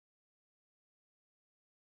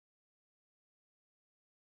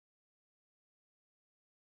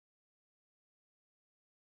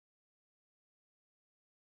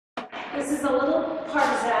This is a little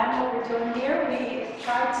partisan what we're doing here. We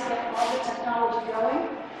tried to get all the technology going.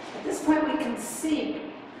 At this point, we can see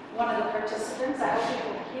one of the participants. I hope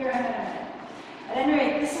you will hear him in a minute. At any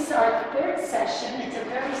rate, this is our third session. It's a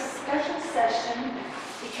very special session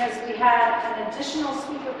because we had an additional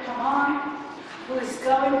speaker come on who is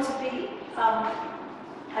going to be,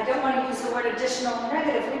 I don't want to use the word additional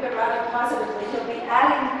negatively, but rather positively. He'll be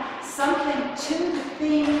adding something to the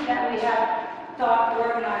theme that we have thought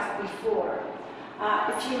organized before.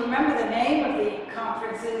 If you remember, the name of the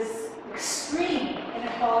conference is Extreme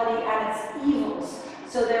Inequality and Its Evils.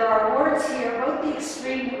 So there are words here, both the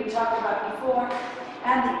extreme that we talked about before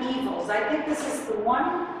and the evils. I think this is the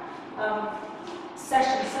one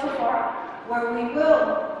session so far where we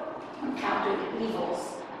will encounter the evils.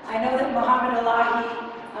 I know that Muhammad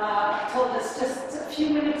Elahi told us just a few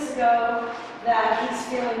minutes ago that he's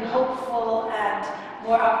feeling hopeful and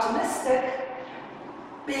more optimistic,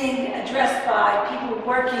 being addressed by people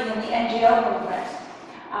working in the NGO movement.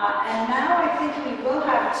 And now I think we will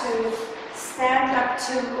have to stand up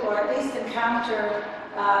to, or at least encounter,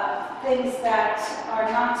 things that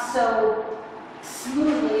are not so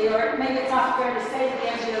smoothly, or maybe it's not fair to say to the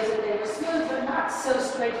NGOs that they were smooth, but not so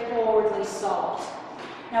straightforwardly solved.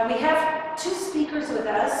 Now we have two speakers with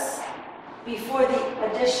us before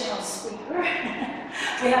the additional speaker.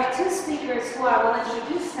 We have two speakers who I will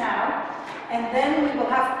introduce now, and then we will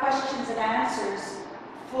have questions and answers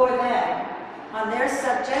for them on their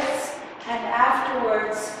subjects, and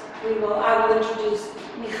afterwards I will introduce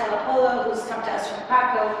Michal Apollo, who's come to us from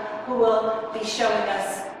Paco, who will be showing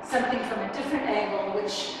us something from a different angle,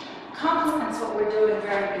 which complements what we're doing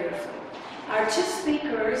very beautifully. Our two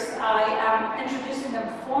speakers, I am introducing them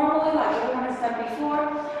formally, like everyone has done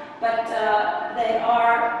before, but they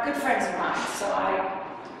are good friends of mine, so I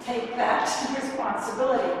take that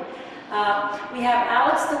responsibility. We have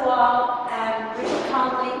Alex de Waal and Bridget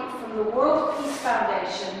Conley from the World Peace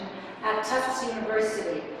Foundation at Tufts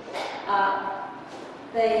University.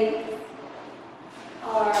 They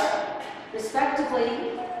are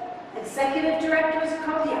respectively executive directors,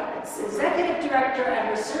 executive director and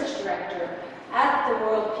research director at the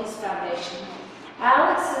World Peace Foundation.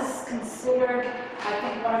 Alex is considered, I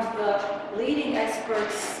think, one of the leading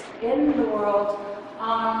experts in the world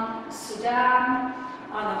on Sudan,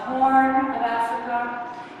 on the Horn of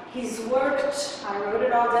Africa. He's worked, I wrote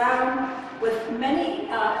it all down, with many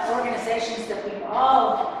organizations that we've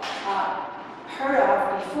all heard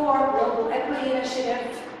of before. Global Equity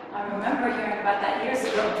Initiative, I remember hearing about that years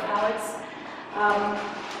ago with Alex.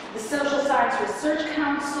 The Social Science Research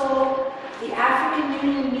Council, the African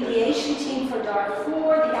Union Mediation Team for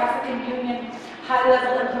Darfur, the African Union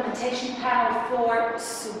High-Level Implementation Panel for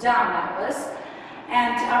Sudan, that was.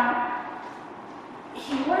 And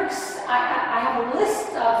he works, I have a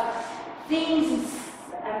list of themes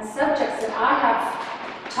and subjects that I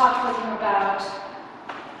have talked with him about.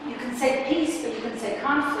 You can say peace, but you can say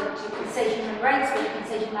conflict. You can say human rights, but you can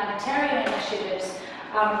say humanitarian initiatives.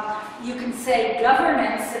 You can say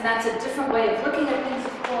governance, and that's a different way of looking at things,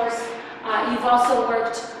 of course. You've also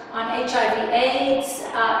worked on HIV/AIDS,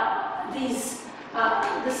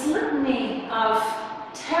 this litany of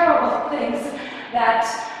terrible things that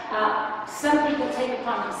some people take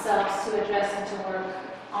upon themselves to address and to work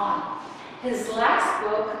on. His last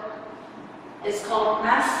book is called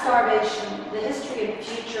Mass Starvation, The History and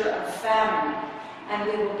Future of Famine. And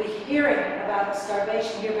we will be hearing about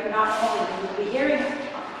starvation here, but not only. We will be hearing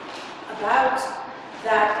about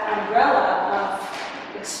that umbrella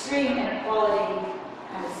of extreme inequality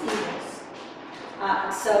and its evils.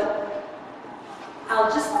 So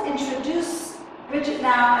I'll just introduce Bridget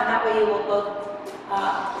now, and that way you will both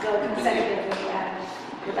go consecutively and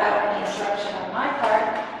without any interruption on my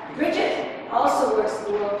part. Bridget also works at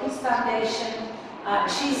the World Peace Foundation.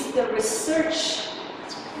 She's the research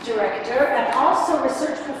director and also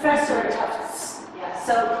research professor at Tufts.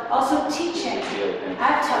 So also teaching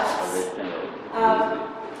at Tufts.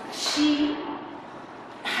 She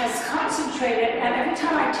has concentrated, and every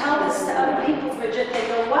time I tell this to other people, Bridget, they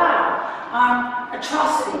go, wow, on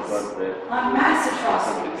atrocities, on mass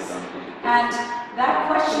atrocities. And that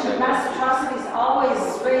question of mass atrocities always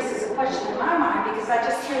raises a question in my mind, because I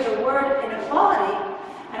just hear the word inequality,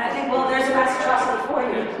 and I think, well, there's a mass atrocity for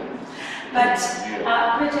you. But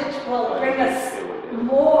Bridget will bring us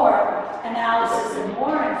more analysis and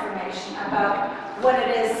more information about what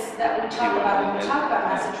it is that we talk about when we talk about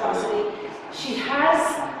mass atrocity. She has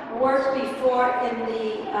worked before in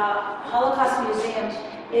the Holocaust Museum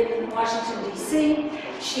in Washington, D.C.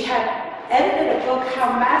 She had edited a book,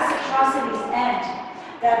 How Mass Atrocities End,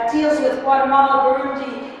 that deals with Guatemala,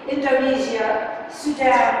 Burundi, Indonesia,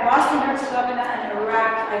 Sudan, Bosnia-Herzegovina, and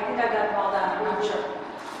Iraq. I think I got them all down, I'm not sure.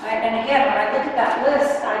 And again, when I look at that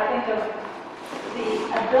list, I think of the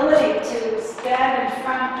ability to stand in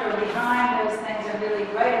front or behind those things and really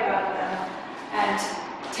write about them and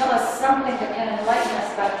tell us something that can enlighten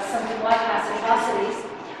us about something like mass atrocities.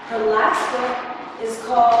 Her last book is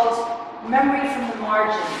called Memory from the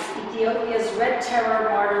Margins, Ethiopia's Red Terror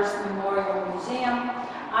Martyrs Memorial Museum.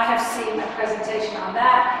 I have seen a presentation on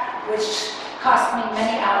that, which cost me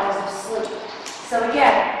many hours of sleep. So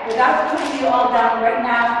again, without putting you all down right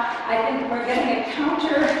now, I think we're getting a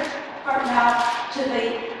counterpart now to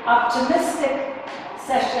the optimistic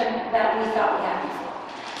session that we thought we had before.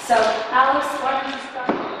 So Alex, why don't you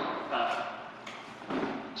start?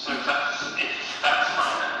 So that's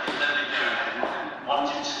fine. Let me go ahead. What I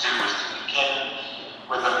wanted to do was to begin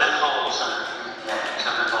with a little sort of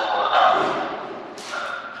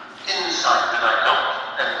insight that I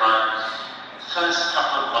got in my first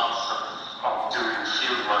couple of months of doing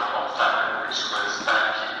fieldwork on famine, which was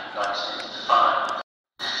back in 1985.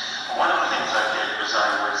 And one of the things I did was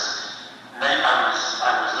I was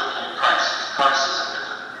looking at prices of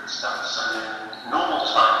different stuff. So in normal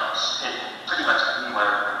times, in pretty much anywhere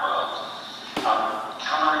in the world,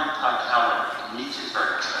 calorie per calorie, meat is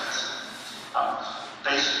very expensive.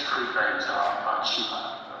 Basic food grains are cheaper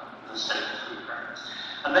than staple food grains.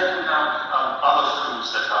 And then you have other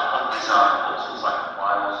foods that are undesirable, things like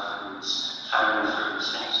wild foods, family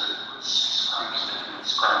foods, things that would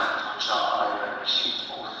scrambled, which are either cheap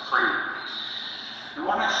or free. And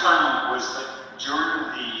what I found was that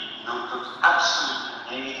during the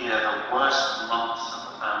absolute nadir, the worst months of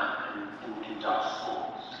the famine in Darfur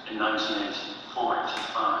in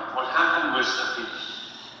 1984-85, what happened was that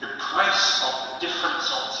the price of the different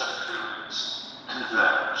sorts of foods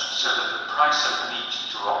converged, so that the price of meat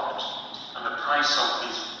dropped, and the price of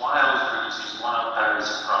these wild foods, these wild berries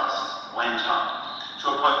and grasses, went up to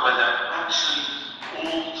a point where they're actually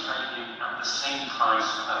all trading at the same price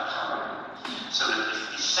per calorie. So that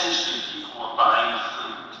essentially people were buying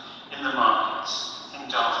food in the markets in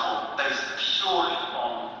Darfur based purely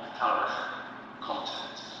on calorific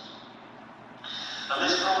content. And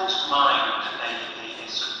this brought to mind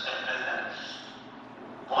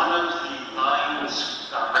one of the lines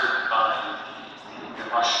written by the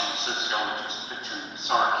Russian sociologist Bridget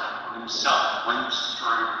who himself went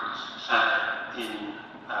through famine in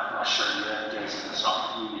Russia in the early days of the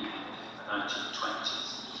Soviet Union in the 1920s.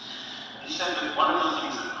 He said that one of the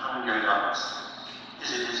things that hunger does is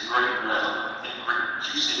it is great level. It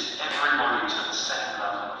reduces everybody to the same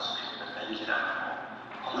level as being a naked animal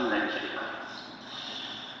on the naked earth.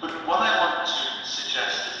 But what I want to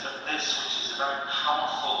suggest is that this, which is a very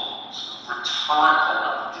powerful sort of rhetorical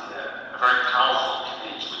idea, a very powerful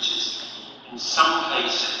image, which is in some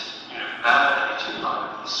cases, validated by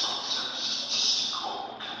these sorts of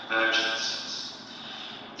statistical convergences,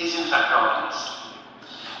 is in fact honest.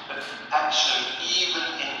 But actually, even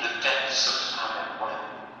in the depths of famine, when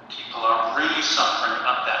people are really suffering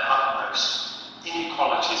at their utmost,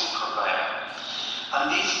 inequalities prevail. And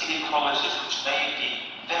these inequalities, which may be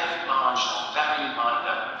very marginal, very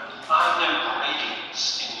minor, are no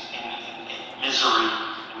gradients in misery,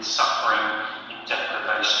 in suffering, in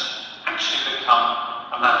deprivation, actually become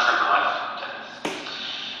a matter of life and death.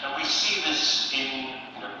 And we see this in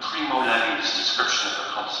Primo Levi's description of the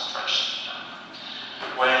concentration camp,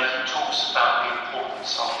 where he talks about the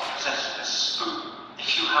importance of possessing a spoon.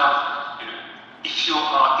 If you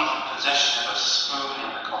are in possession of a spoon in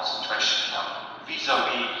the concentration camp,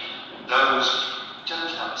 vis-a-vis those who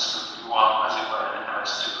don't have a spoon, who are, as it were, an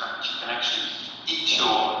aristocrat, you can actually eat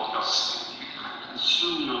your spoon, you can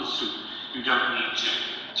consume your soup. You don't need to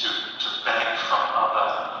beg from other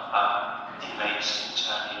inmates,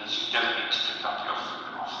 internees. You don't need to pick up your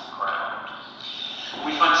food off the ground.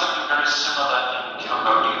 We find something very similar in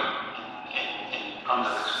Cambodia, under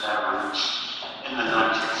the Khmer Rouge, in the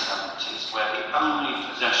 1970s, where the only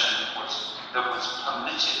possession that was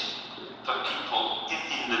permitted for people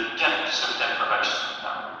in the depths of deprivation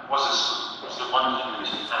was a spoon. It was the one thing that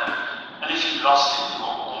you had. And if you lost it, you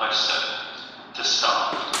were almost certain to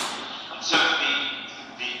starve. And so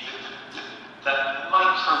that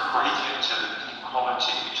micro gradient of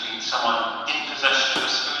inequality between someone in possession of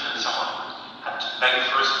a spoon and someone who had to beg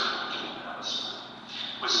for a spoon and didn't have a spoon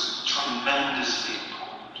was tremendously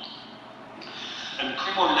important. And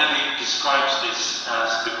Primo Levi describes this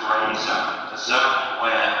as the grey zone, the zone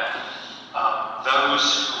where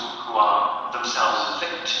those who are themselves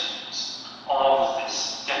victims of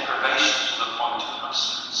this deprivation to the point of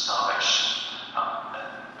absolute starvation,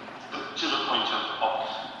 to the point of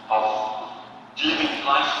living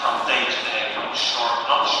life from day to day, not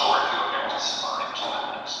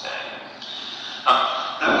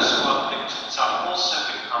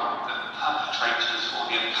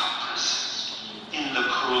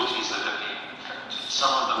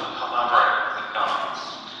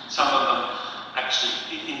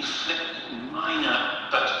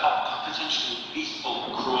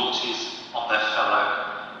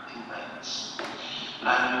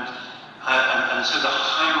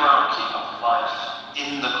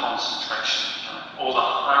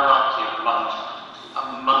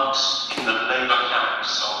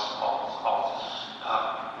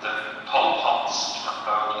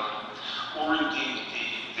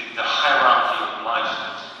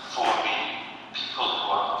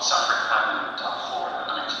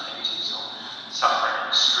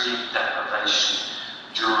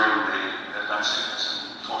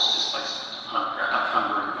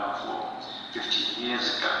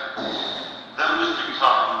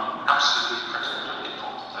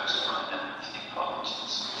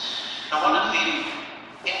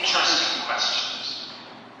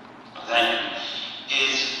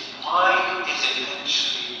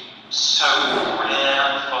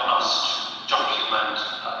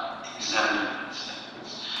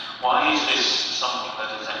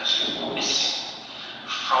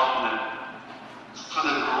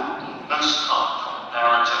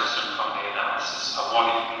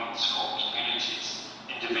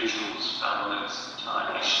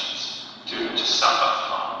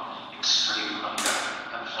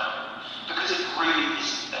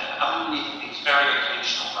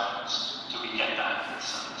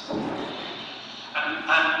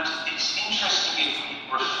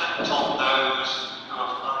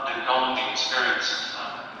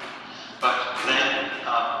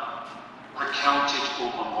recounted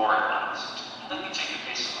or memorialized. Let me take a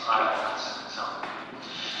case of Ireland as an example.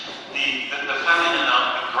 The famine in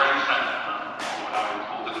Ireland, the Great Famine in Ireland, or what I would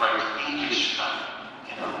call the Great English Famine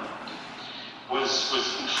in Ireland, was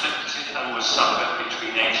inflicted and was suffered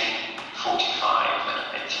between 1845 and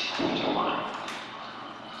 1841.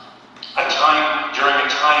 During a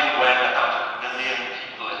time when about 1 million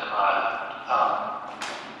people in Ireland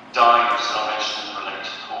died of starvation and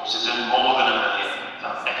related causes, and more than 1 million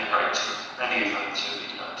emigrated, many of them to the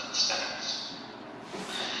United States.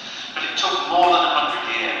 But it took more than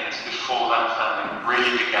 100 years before that famine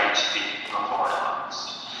really began to be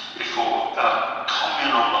memorialized, before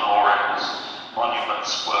communal memorials,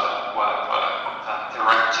 monuments were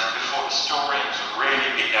erected, before historians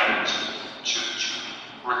really began to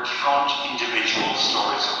recount individual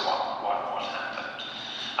stories of what happened.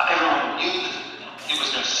 Everyone knew that it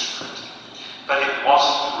was no secret, but it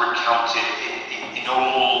wasn't recounted in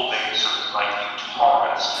all the sort of minute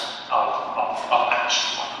horrors of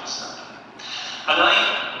actually what was happening. And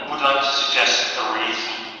I would like to suggest that the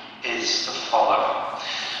reason is the following,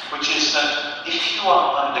 which is that if you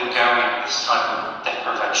are undergoing this type of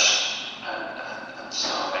deprivation and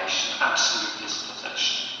starvation, absolute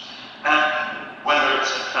dispossession, and whether it's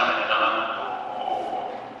a famine in Ireland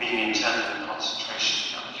or being interned in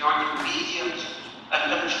concentration camp, your immediate, and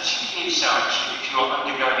particularly so actually if you're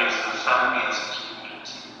undergoing it as a family, as a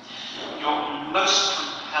community, your most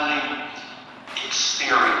compelling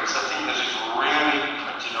experience, the thing that is really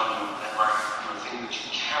printed on your memory, and the thing that you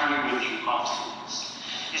carry with you afterwards,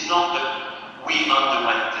 is not that we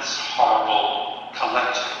underwent this horrible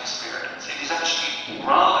collective experience. It is actually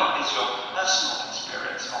rather is your personal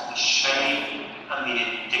experience of the shame and the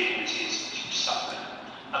indignities that you suffered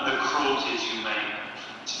and the cruelties you may have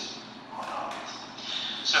inflicted on others.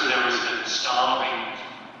 So there is the starving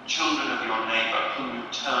children of your neighbour whom you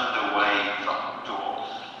turned away from the door,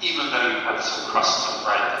 even though you had some crusts of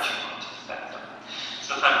bread that you wanted to feed them.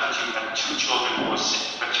 It's the fact that you had 2 children who were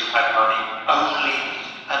sick, but you had money only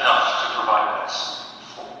enough to provide medicine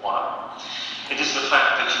for one. It is the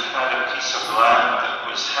fact that you had a piece of land that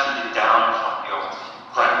was handed down from your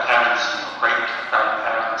grandparents and your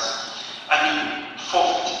great-grandparents, and you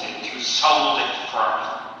forfeited it, you sold it for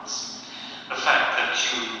funds. The fact that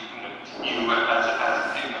you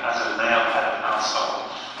as a male head of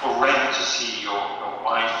household, were ready to see your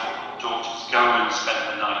wife or your daughters go and spend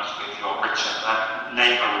the night with your richer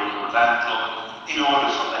neighbour or your landlord in order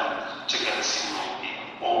for them to get a single meal,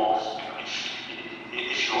 or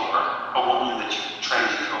if you're a woman that you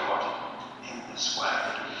traded your body in this way.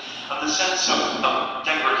 And the sense of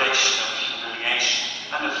degradation, of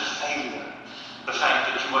humiliation, and of failure, the fact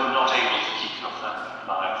that you were not able to keep your family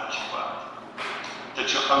alive, that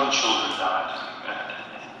your own children died and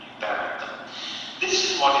you buried them. This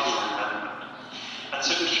is what is remembered. And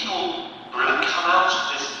so people come out of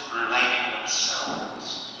this blaming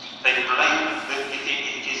themselves. They blame that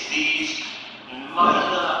it is these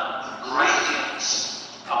minor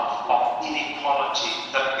gradients of inequality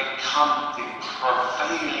that become the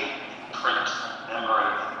prevailing imprint and memory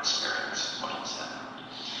and experience of what has happened.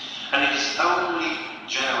 And it is only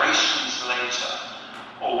generations later,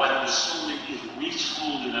 or when the story is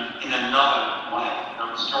retold in another way,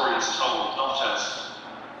 the story is told not as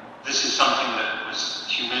this is something that was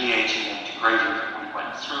humiliating and degrading that we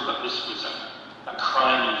went through, but this was a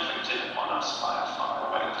crime inflicted upon us by a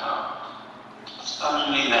faraway power. It's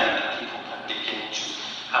only then that people can begin to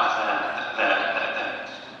have their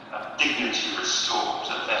dignity restored,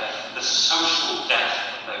 that the social death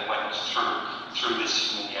that they went through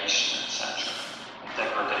this humiliation, etc.,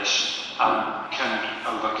 degradation, can be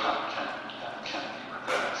overcome, can be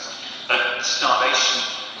reversed. That starvation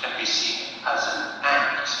can be seen as an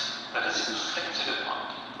act that is inflicted upon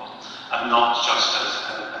people, and not just as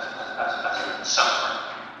a suffering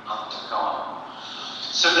undergone.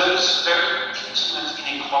 So those very intimate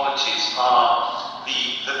inequalities are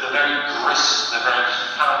the very grist, the very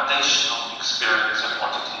foundational experience of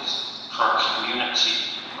what it is for a community,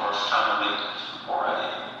 or a family, or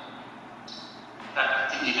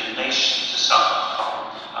indeed a nation to suffer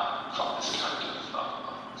from this kind of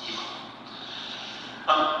evil.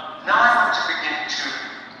 Now I want to begin to,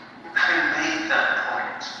 having made that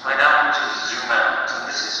point, I now want to zoom out, and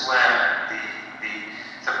this is where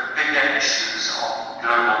the bigger issues of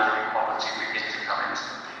global inequality begin to come into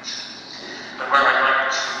the picture. But where I'd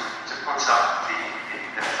like to put up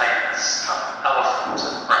the famous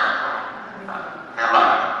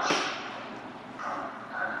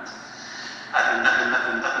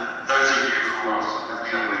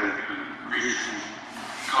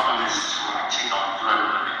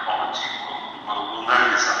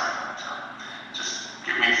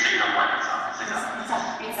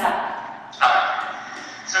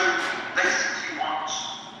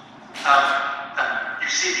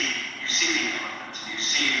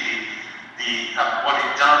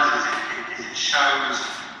it shows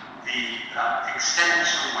the extent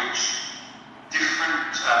to which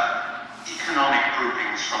different economic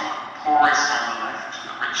groupings from the poorest on the left to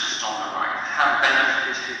the richest on the right have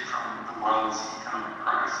benefited from the world's economic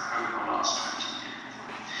growth over the last 20 years.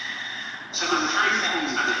 So the three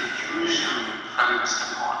things that are usually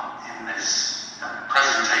focused upon in this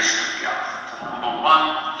presentation of the elephant are, number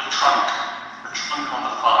one, the trunk on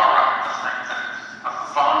the far right, the fact that a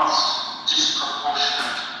vast,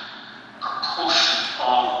 disproportionate proportion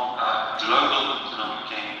of global economic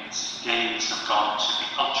gains have gone to the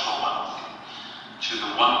ultra wealthy, to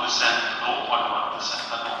the 1%, 0.1%,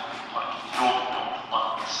 the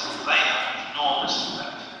 0.001%. They have enormous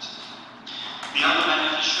benefit. The other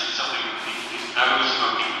beneficiaries of it would be those who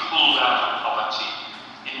have been pulled out of poverty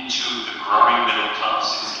into the growing middle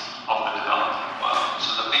classes of the developing world.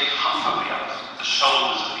 So the big hump of the elephant, the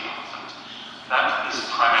shoulders of the elephant, that is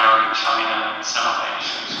primarily China, South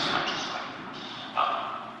Asia, some countries like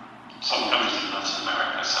some countries in Latin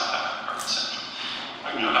America, South Africa, etc.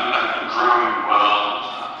 You know, a growing world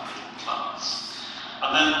of middle class. And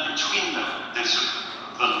then between them, there's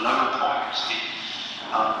the lower point,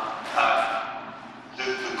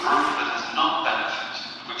 the group that has not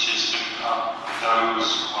benefited, which is those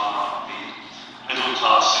who are the middle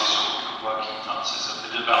classes or the working classes of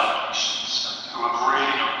the developed nations, who have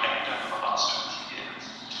really not gained over the last 20 years.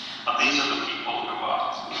 And these are the people who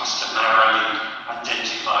are customarily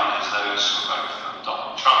identified as those who vote for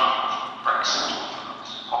Donald Trump or for Brexit or for the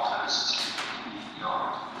populists in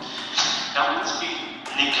Europe. Now, what's been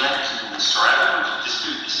neglected in the story, I don't want to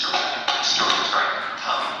dispute the story, I think the story is very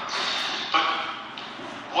compelling. But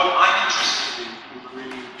what I'm interested in is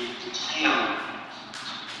really the detail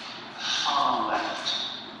the far left,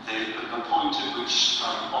 the point at which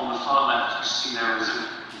on the far left you see there is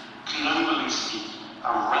globally speaking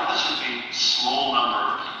a relatively small number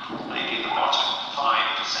of people, maybe the bottom 5%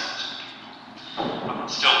 of people, but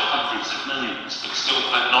still hundreds of millions, but still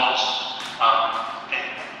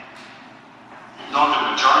not a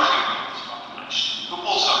majority of the population, who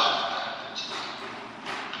also have benefit.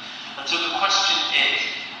 And so the question is,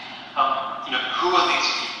 who are these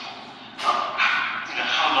people?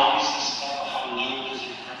 How long is this tail? How long does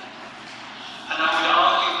it have? And I would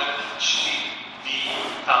argue that actually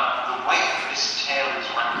the way that this tail is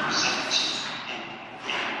represented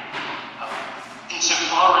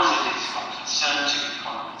insofar as it is of concern to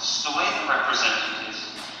economists, the way they're represented is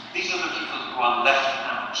these are the people who are left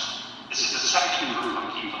out. This is the second group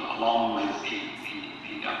of people, along with the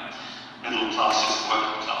middle classes, the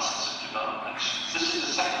working classes of developed nations. This is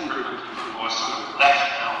the second group of people who are sort of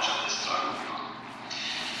left out of this global group,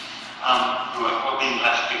 who are being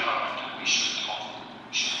left behind, and we should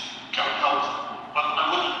go and help them. But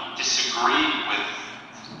I wouldn't disagree with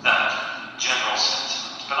that general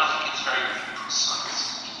sentiment, but I think it's very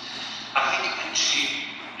precise. I think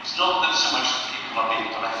actually it's not that so much that people are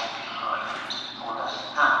being left behind or left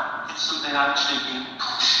out, it's that they're actually being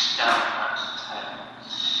pushed down that tail.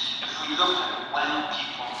 If we look at when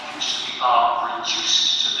people actually are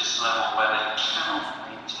reduced to this level where they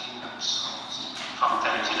cannot maintain themselves from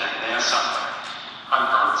day to day, they are suffering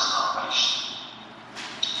hunger and starvation.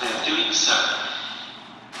 They are doing so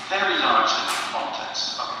very largely in the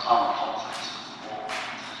context of armed conflict and war.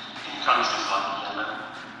 In countries like Yemen,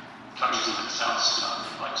 countries like South Sudan,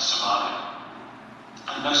 like Somalia,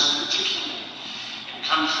 and most particularly in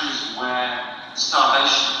countries where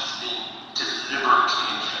starvation is being deliberately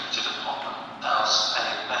inflicted upon them as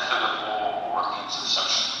a method of war or a means of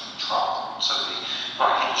social control. So the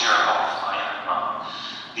Rohingya of Myanmar,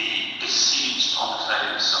 the besieged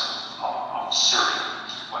enclaves of Syria,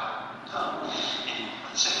 where in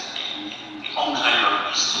the enclave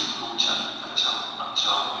of Eastern Ghouta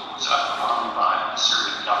until it was overrun by the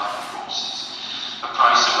Syrian government forces, the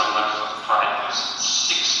price of a loaf of bread was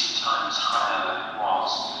 60 times higher than it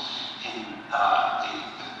was in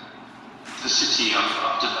the city of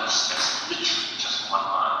Damascus, literally just 1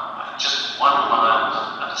 mile. Just 1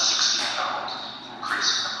 mile and a 60-fold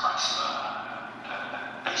increase in the price of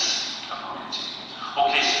a basic commodity. Or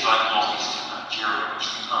cases like northeastern Nigeria, which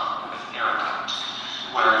we can't hear about,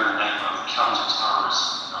 where in the name of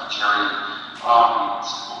counter-terrorism, the Nigerian army,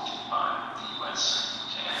 supported by the US,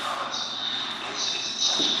 UK and others, is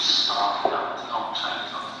essentially starving out the enclave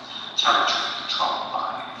of territory controlled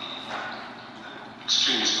by the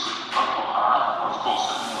extremist group Boko Haram, or of course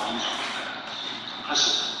the more usual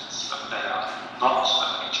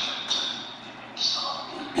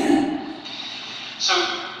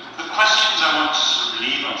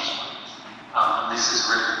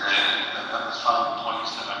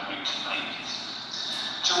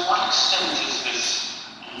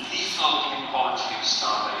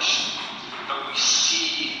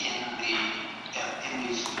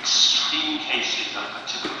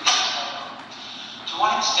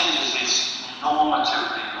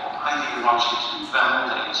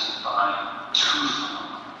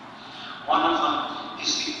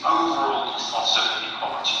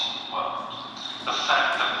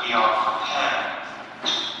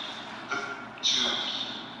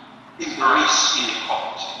embrace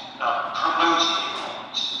inequality, promote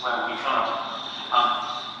inequality, where we have,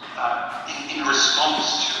 in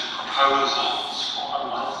response to proposals for a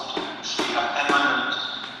wealth tax, we have eminent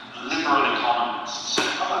liberal economists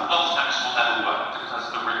saying, oh, a wealth tax will never work because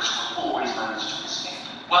the rich will always manage to escape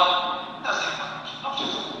it. Well, no, they won't. Not at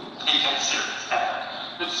all. They get serious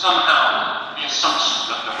effort. But somehow, the assumption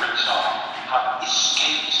that the rich have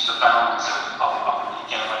escaped the bounds of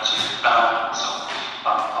legality, the bounds of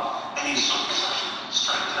any sort of social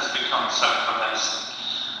constraint has become so pervasive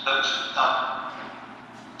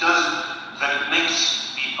that it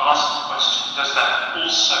makes me ask the question, does that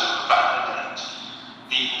also validate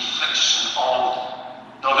the infliction of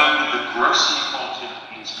not only the gross inequality that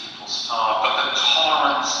means people starve, but the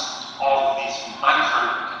tolerance of these micro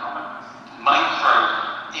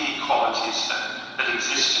inequalities that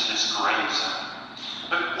exist in this grey zone?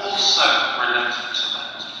 But also related to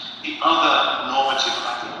that, the other normative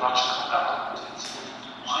ideological element is,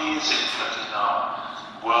 why is it that in our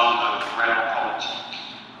world of realpolitik,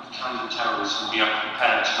 of counter-terrorism, we are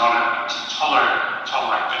prepared to not only to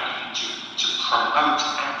tolerate but even to promote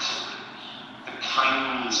actively the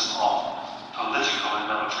kinds of political and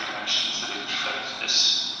military actions that inflict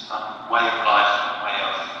this way of life and way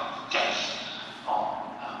of death on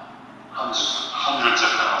hundreds of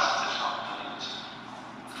thousands, if not millions.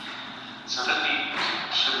 So let me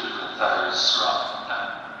conclude with those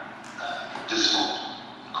dismal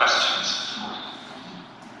questions.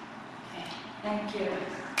 Okay, thank you.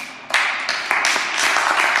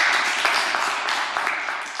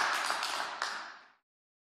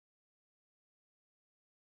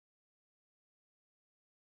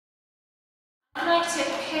 I'd like to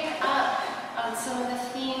pick up on some of the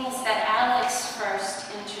themes that Alex first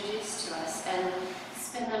introduced to us and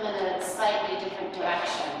spin them in a slightly different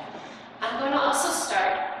direction. I'm going to also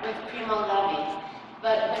start with Primo Levi,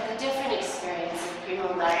 but with a different experience of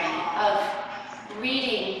Primo Levi, of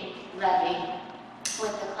reading Levi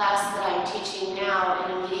with the class that I'm teaching now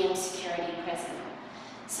in a medium security prison.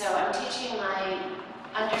 So I'm teaching my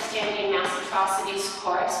Understanding Mass Atrocities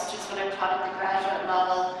course, which is what I've taught at the graduate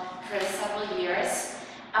level for several years,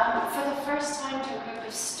 for the first time to a group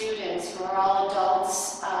of students who are all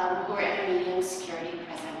adults who are in a medium security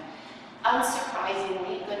prison.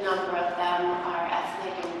 Unsurprisingly, a good number of them are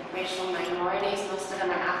ethnic and racial minorities. Most of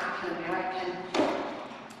them are African American.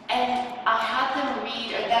 And I had them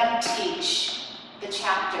read, or them teach, the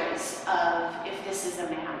chapters of If This Is a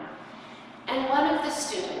Man. And one of the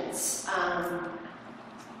students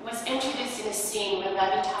was introducing a scene where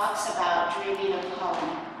Levi talks about dreaming of home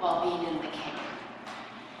while being in the camp.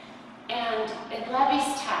 And in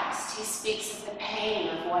Levi's text, he speaks of the pain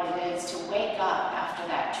of what it is to wake up after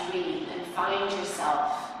that dream and find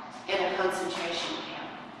yourself in a concentration camp.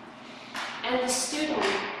 And the student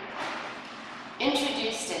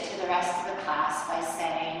introduced it to the rest of the class by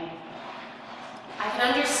saying, I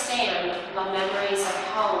can understand why memories of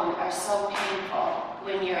home are so painful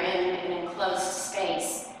when you're in an enclosed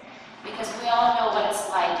space, because we all know what it's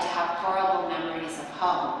like to have horrible memories of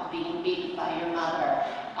home, of being beaten by your mother,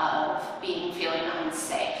 of feeling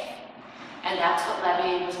unsafe. And that's what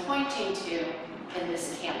Levi was pointing to in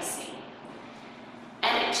this camp scene.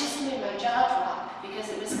 And it just made my jaw drop, because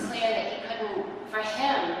it was clear that he couldn't, for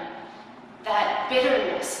him, that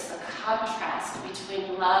bitterness, the contrast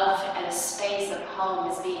between love and a space of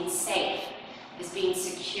home as being safe, as being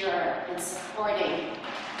secure and supporting,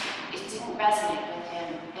 it didn't resonate with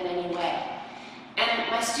him in any way. And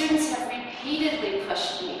my students have repeatedly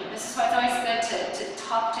pushed me, this is why it's always good to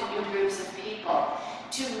talk to new groups of people,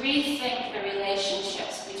 to rethink the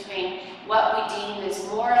relationships between what we deem as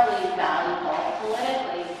morally valuable,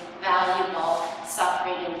 politically valuable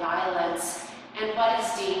suffering and violence, and what is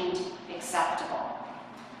deemed acceptable.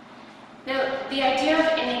 Now, the idea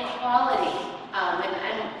of inequality,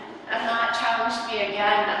 and I'm not challenged me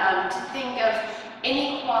again to think of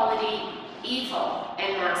inequality, evil,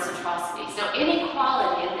 and mass atrocities. Now,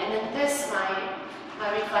 inequality, and in this my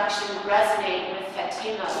reflection resonate with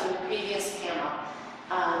Fatima from the previous panel,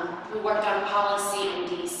 who worked on policy in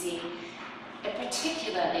DC, and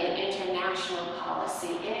particularly in international policy.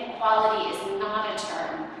 Inequality is not a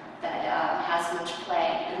term that has much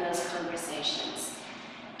play in those conversations.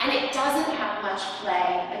 And it doesn't have much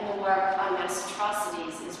play in the work on mass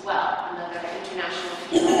atrocities as well, another international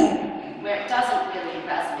field, where it doesn't really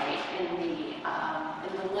resonate in the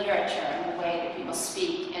literature and the way that people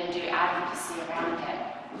speak and do advocacy around it.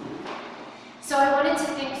 So I wanted to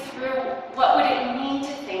think through what would it mean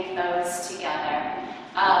to think those together.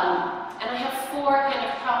 And I have four kind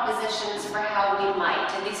of propositions for how we might,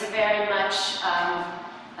 and these are very much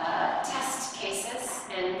test cases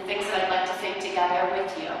and things that I'd like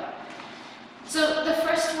So the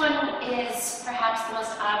first one is perhaps the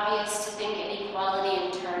most obvious, to think inequality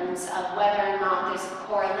in terms of whether or not there's a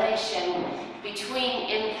correlation between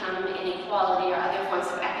income inequality or other forms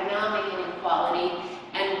of economic inequality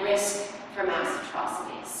and risk for mass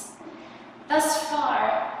atrocities. Thus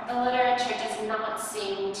far, the literature does not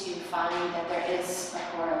seem to find that there is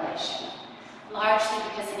a correlation, largely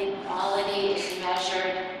because inequality is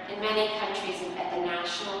measured in many countries at the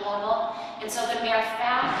national level, and so the mere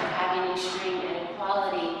fact of having extreme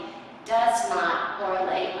inequality does not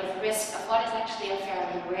correlate with risk of what is actually a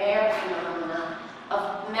fairly rare phenomenon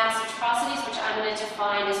of mass atrocities, which I'm going to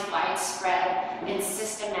define as widespread and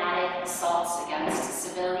systematic assaults against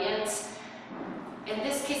civilians. In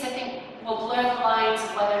this case, I think we'll blur the lines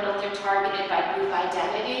of whether or not they're targeted by group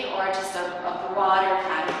identity or just a broader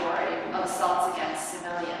category of assaults against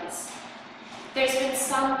civilians. There's been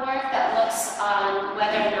some work that looks on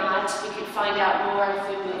whether or not we could find out more if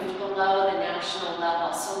we moved below the national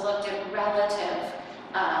level, so looked at relative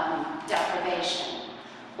deprivation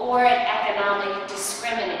or at economic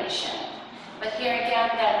discrimination. But here again,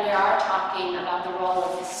 that we are talking about the role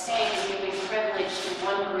of the state in giving privilege to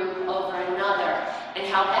one group over another, and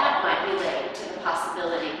how that might relate to the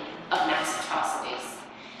possibility of mass atrocities.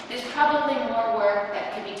 There's probably more work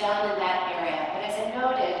that could be done in that area, but as I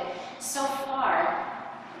noted, so far,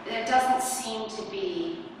 there doesn't seem to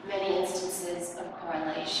be many instances of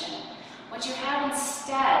correlation. What you have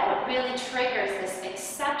instead, what really triggers this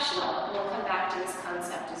exceptional, and we'll come back to this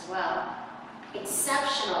concept as well,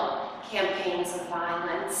 exceptional campaigns of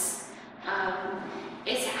violence,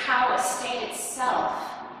 is how a state itself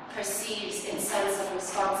perceives its sense of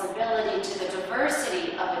responsibility to the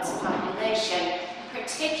diversity of its population,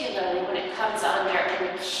 particularly when it comes under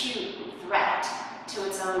an acute threat to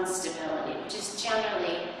its own stability, which is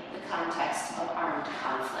generally the context of armed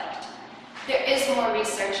conflict. There is more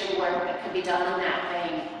research and work that could be done in that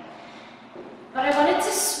vein. But I wanted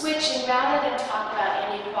to switch, and rather than talk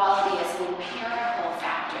about inequality as an empirical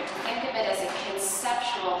factor, to think of it as a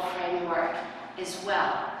conceptual framework as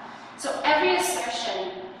well. So every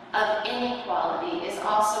assertion of inequality is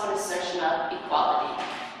also an assertion of equality.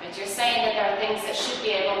 Right? You're saying that there are things that should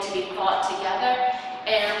be able to be thought together,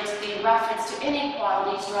 and the reference to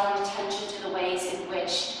inequality is drawing attention to the ways in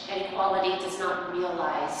which inequality does not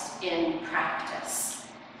realize in practice.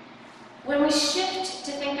 When we shift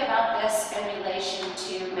to think about this in relation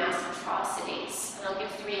to mass atrocities, and I'll give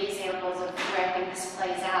 3 examples of where I think this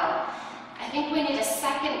plays out, I think we need a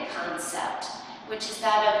second concept, which is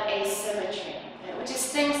that of asymmetry, which is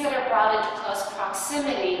things that are brought into close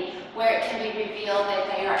proximity where it can be revealed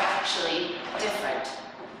that they are actually different.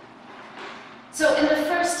 So in the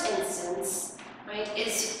first instance, right,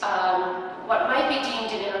 is what might be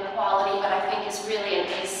deemed an inequality, but I think is really an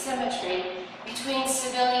asymmetry between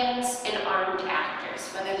civilians and armed actors,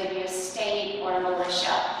 whether they be a state or a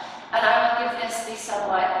militia. And I will give this the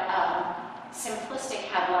somewhat simplistic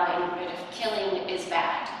headline, right, of killing is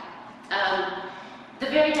bad. The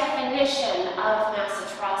very definition of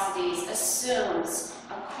mass atrocities assumes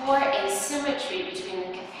a core asymmetry between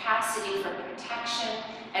the capacity for protection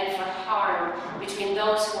and for harm between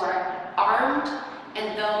those who are armed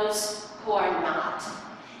and those who are not.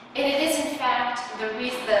 And it is, in fact, the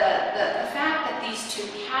fact that these two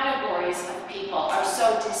categories of people are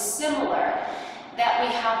so dissimilar that we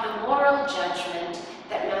have the moral judgment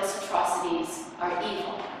that mass atrocities are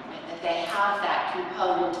evil, right? That they have that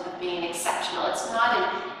component of being exceptional. It's not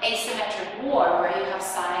an asymmetric war where you have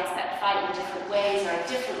sides that fight in different ways or are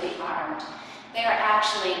differently armed. They are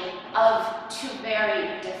actually of 2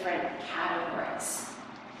 very different categories.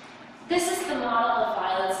 This is the model of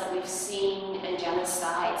violence that we've seen in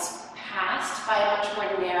genocides passed by a much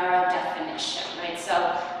more narrow definition, right? So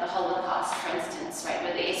the Holocaust, for instance, right,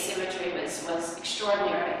 where the asymmetry was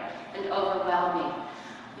extraordinary and overwhelming.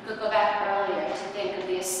 We could go back earlier to think of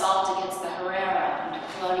the assault against the Herero under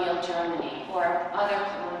colonial Germany or other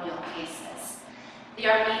colonial cases. The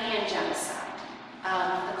Armenian genocide.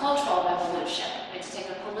 The Cultural Revolution, right, to take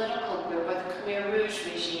a political group, or the Khmer Rouge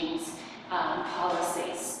regime's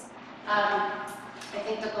policies. I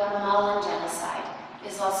think the Guatemalan genocide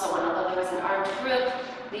is also one, although there was an armed group,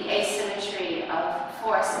 the asymmetry of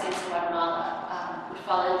force against Guatemala would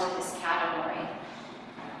fall into this category.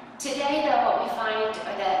 Today, though, what we find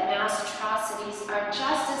are that mass atrocities are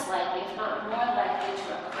just as likely, if not more likely,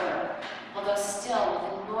 to occur, although still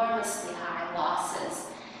with enormously high losses.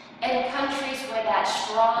 And in countries where that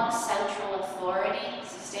strong central authority,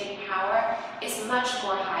 state power, is much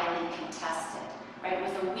more highly contested, right,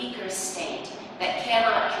 with a weaker state that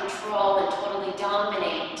cannot control and totally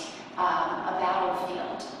dominate a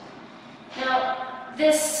battlefield. Now,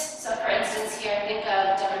 this So for instance here, think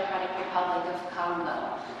of Democratic Republic of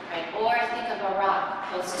Congo, right? Or think of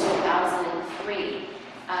Iraq post-2003.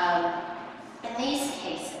 In these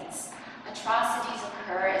cases, atrocities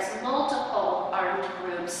occur as multiple armed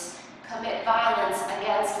groups commit violence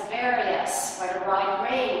against various, or a wide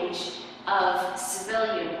range of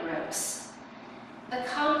civilian groups. The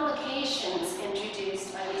complications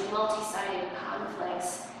introduced by these multi-sided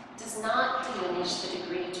conflicts does not diminish the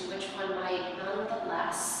degree to which one might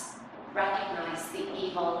nonetheless recognize the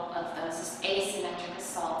evil of those asymmetric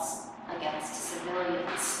assaults against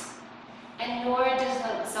civilians. And nor does it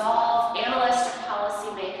absolve analysts or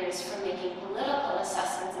policymakers from making political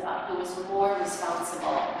assessments about who is more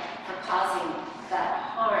responsible for causing that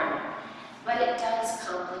harm, but it does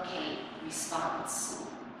complicate response.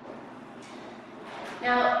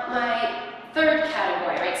 Now, my third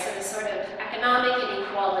category, right, so the sort of economic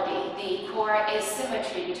inequality, the core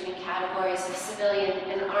asymmetry between categories of civilian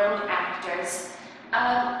and armed actors,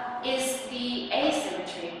 is the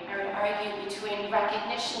asymmetry, I would argue, between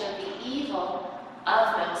recognition of the evil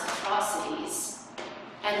of mass atrocities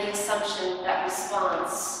and the assumption that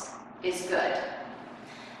response is good.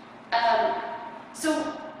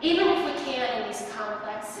 So even if we can, in these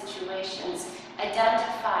complex situations,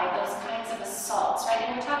 identify those kinds of assaults, right?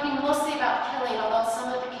 And we're talking mostly about killing, although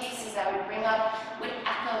some of the cases I would bring up would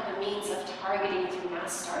echo the means of targeting through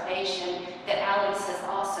mass starvation that Alex has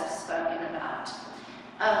also spoken about.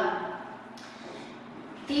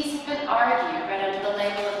 These have been argued, right, under the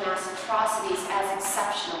label of mass atrocities as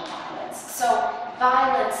exceptional violence. So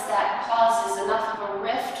violence that causes enough of a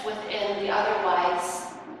rift within the otherwise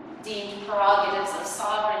deemed prerogatives of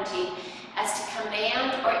sovereignty as to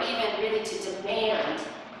command or even really to demand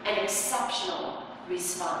an exceptional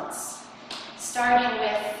response. Starting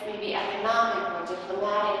with maybe economic or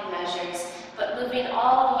diplomatic measures, but moving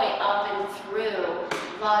all the way up and through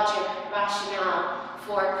logic, rationale,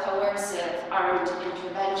 for coercive armed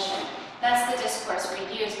intervention. That's the discourse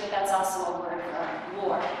we use, but that's also a word for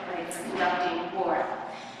war, right, for conducting war.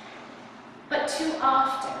 But too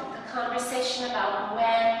often, the conversation about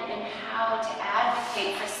when and how to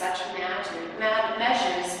advocate for such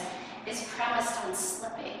measures is premised on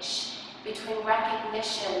slippage between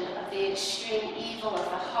recognition of the extreme evil of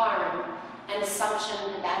the harm and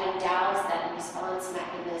assumption that endows them response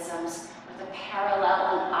mechanisms with a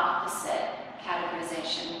parallel and opposite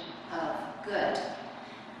categorization of good.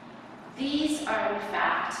 These are, in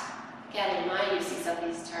fact, again, in my uses of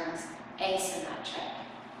these terms, asymmetric.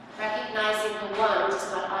 Recognizing the one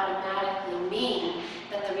does not automatically mean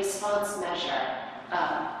that the response measure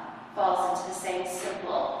falls into the same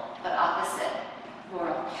simple but opposite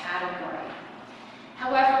moral category.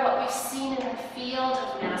 However, what we've seen in the field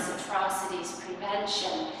of mass atrocities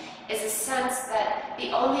prevention is a sense that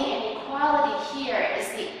the only inequality here is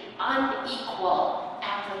the unequal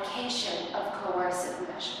application of coercive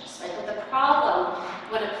measures. Right? But the problem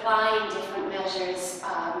when applying different measures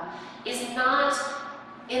is not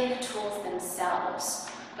in the tools themselves,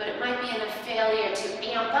 but it might be in a failure to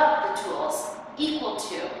amp up the tools equal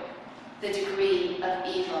to the degree of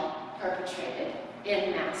evil perpetrated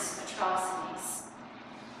in mass atrocities.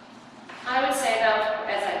 I would say, though,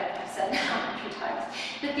 as I've said now a few times,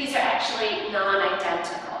 that these are actually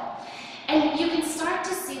non-identical. And you can start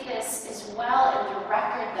to see this as well in the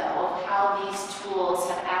record, though, of how these tools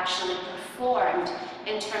have actually performed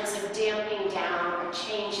in terms of damping down or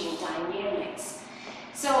changing dynamics.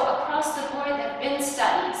 So across the board, there have been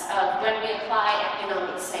studies of when we apply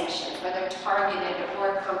economic sanctions, whether targeted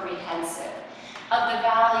or comprehensive, of the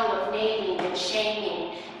value of naming and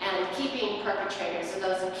shaming and keeping perpetrators or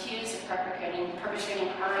those accused of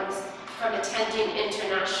perpetrating crimes from attending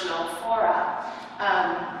international fora,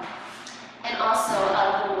 and also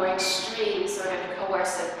of the more extreme sort of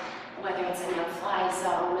coercive, whether it's a no-fly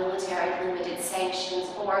zone, military limited sanctions,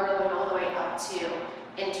 or going all the way up to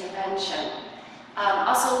intervention.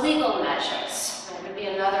 Also legal measures, that would be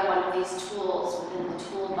another one of these tools within the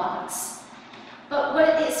toolbox. But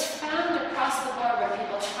what is found across the board where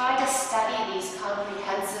people try to study these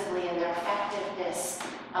comprehensively and their effectiveness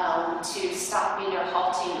to stopping or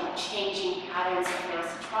halting or changing patterns of mass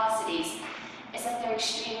atrocities is that they're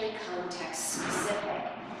extremely context specific.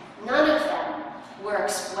 None of them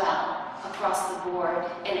works well across the board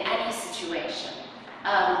in any situation.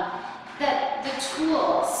 That the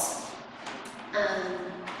tools,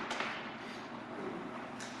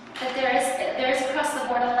 that there is across the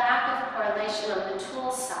board a lack of correlation on the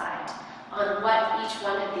tool side on what each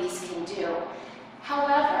one of these can do.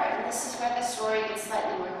 However, and this is where the story gets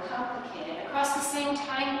slightly more complicated, across the same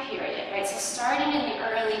time period, right? So starting in the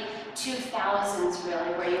early 2000s,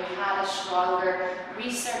 really, where you had a stronger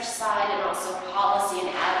research side and also policy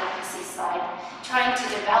and advocacy side, trying to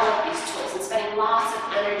develop these tools and spending lots of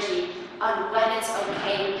energy on when it's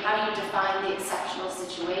okay, how do you define the exceptional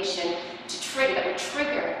situation to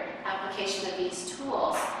trigger application of these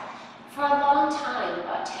tools. For a long time,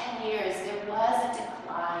 about 10 years, there was a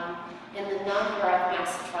decline in the number of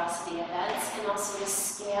mass atrocity events and also the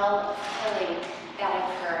scale of killing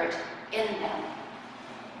that occurred in them.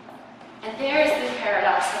 And there is the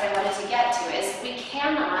paradox that I wanted to get to, is we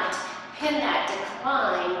cannot pin that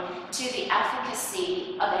decline to the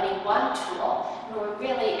efficacy of any one tool, nor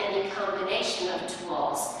really any combination of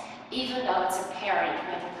tools, even though it's apparent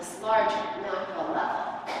right, at this larger macro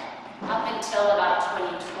level. Up until about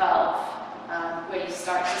 2012, where you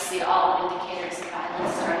start to see all indicators of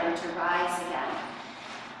violence starting to rise again.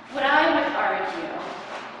 What I would argue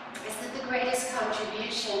is that the greatest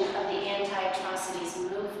contribution of the anti-atrocities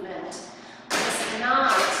movement was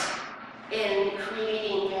not in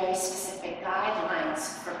creating very specific guidelines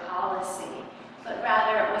for policy, but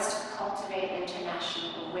rather it was to cultivate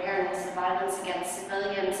international awareness of violence against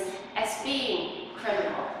civilians as being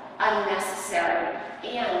criminal, unnecessary,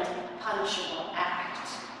 and punishable act.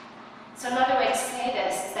 So another way to say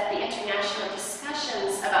this is that the international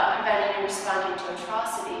discussions about preventing and responding to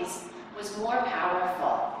atrocities was more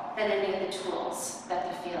powerful than any of the tools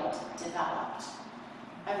that the field developed.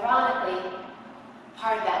 Ironically,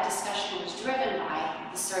 part of that discussion was driven by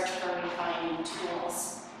the search for refining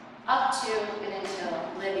tools, up to and until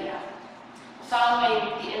Libya.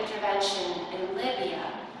 Following the intervention in Libya,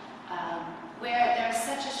 where there was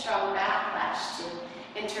such a strong backlash to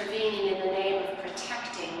intervening in the name of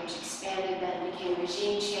protecting, which expanded then became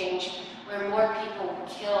regime change, where more people were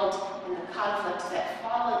killed in the conflict that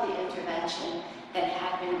followed the intervention than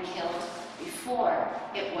had been killed before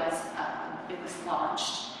it was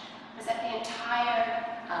launched, was that the entire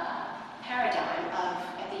paradigm of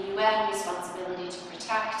the UN responsibility to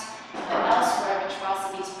protect, but elsewhere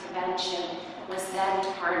atrocities prevention was then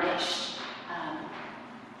tarnished.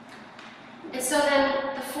 And so then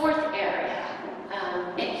the fourth area,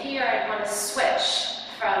 and here I want to switch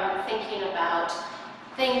from thinking about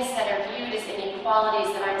things that are viewed as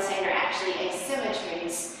inequalities that I'm saying are actually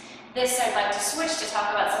asymmetries. This I'd like to switch to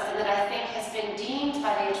talk about something that I think has been deemed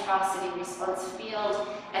by the atrocity response field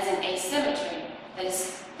as an asymmetry, that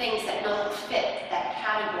is, things that don't fit that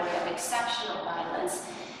category of exceptional violence,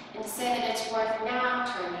 and to say that it's worth now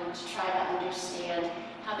turning to try to understand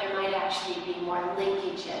how there might actually be more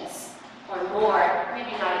linkages or more,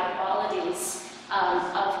 maybe not equalities,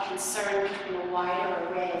 of concern between a wider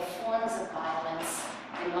array of forms of violence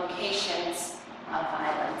and locations of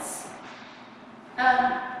violence.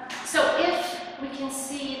 So if we can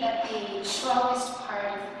see that the strongest part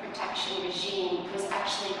of the protection regime was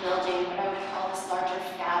actually building what I would call this larger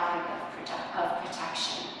fabric of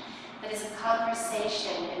protection, that is a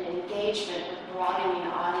conversation and engagement with broadening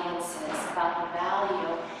audiences about the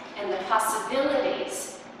value and the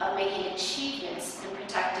possibilities of making achievements in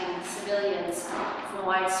protecting civilians from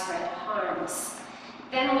widespread harms.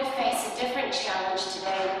 Then we face a different challenge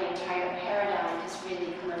today when the entire paradigm has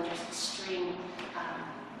really come under it's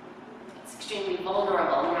extremely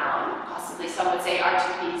vulnerable now, and possibly some would say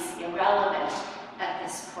R2P is irrelevant at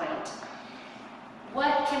this point.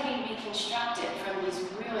 What can be reconstructed from these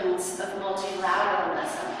ruins of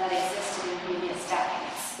multilateralism that existed in previous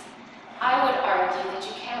decades? I would argue that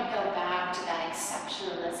you can't go back to that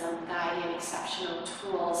exceptionalism guiding exceptional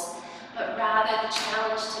tools, but rather the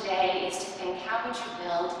challenge today is to think, how would you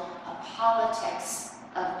build a politics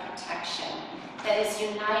of protection that is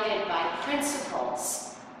united by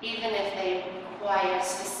principles, even if they require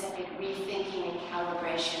specific rethinking and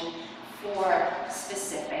calibration for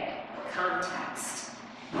specific context.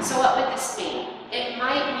 So what would this mean? It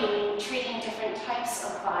might mean treating different types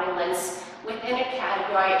of violence within a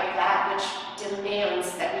category of that which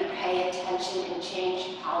demands that we pay attention and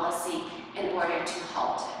change policy in order to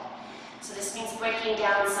halt it. So this means breaking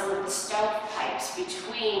down some of the stovepipes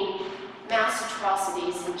between mass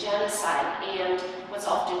atrocities and genocide and what's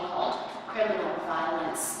often called criminal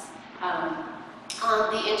violence.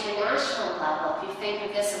 On the international level, if you think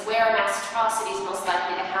of this, of where are mass atrocities most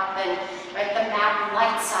likely to happen, right? The map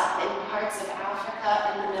lights up in parts of Africa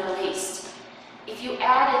and the Middle East. If you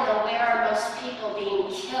add in the where are most people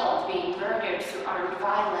being killed, being murdered through armed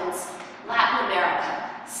violence, Latin America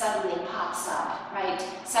suddenly pops up, right?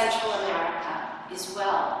 Central America as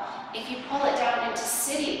well. If you pull it down into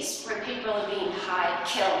cities where people are being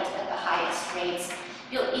killed at the highest rates,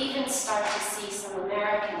 You'll even start to see some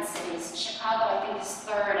American cities. Chicago, I think, is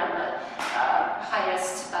third on the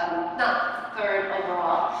highest, not third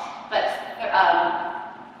overall, but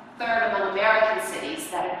third among American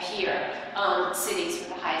cities that appear on cities with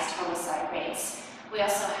the highest homicide rates. We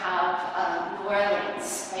also have New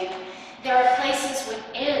Orleans. Right? There are places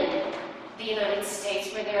within the United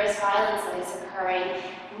States where there is violence that is occurring,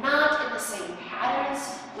 not in the same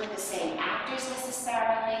patterns, with the same actors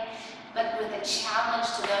necessarily, but with a challenge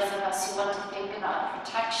to those of us who want to think about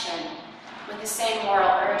protection with the same moral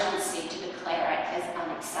urgency to declare it as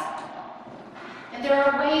unacceptable. And there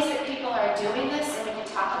are ways that people are doing this, and we can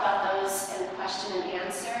talk about those in question and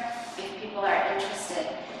answer if people are interested.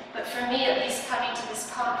 But for me, at least coming to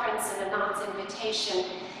this conference and Anand's invitation,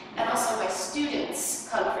 and also my students'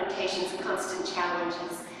 confrontations and constant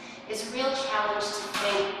challenges, is a real challenge to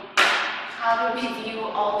think, how do we view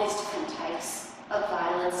all these different types of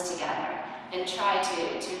violence together and try to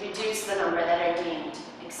reduce the number that are deemed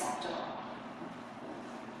acceptable.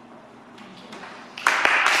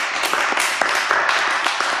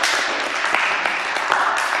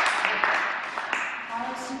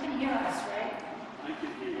 Alex, you can hear us, right? I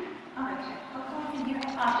can hear you. Oh, okay. How come you can hear him?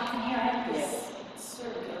 Oh, you can hear him? Yes, it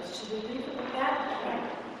sort of goes. Should we leave it with that? Right.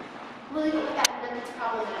 We'll leave it with that, and then it's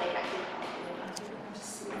problematic, I think. I'm just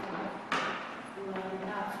seeing if loud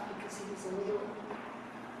enough because he was a little.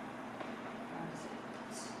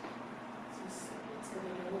 It's going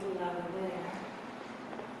to be a little louder there.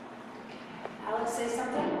 Okay. Alex, say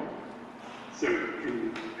something? So,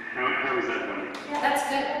 how is that going? Yeah, that's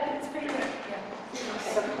good. It's pretty good. Yeah.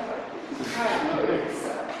 All right.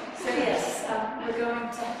 So yes, we're going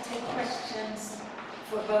to take questions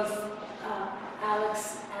for both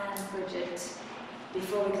Alex and Bridget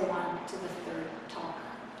before we go on to the third talk.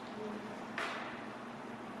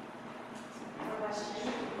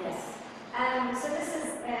 Question. Yes. So this is,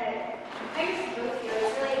 I guess both of you, I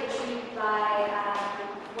was really intrigued by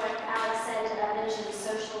what Alex said mentioned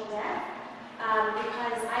social death,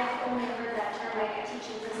 because I've only heard that term, I teach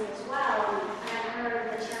in prison as well, and I've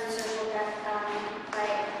heard the term social death by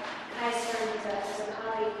Kaiser, who's a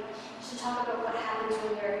colleague, to talk about what happens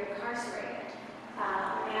when you're incarcerated.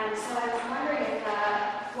 And so I was wondering if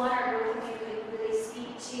one or both of you could really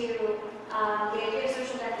speak to the idea of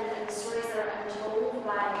social death and the stories that are untold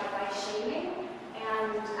by shaming,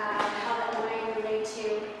 and how that might relate to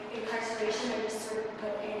incarceration or just sort of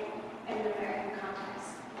put in an American context.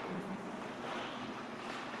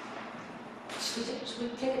 Should we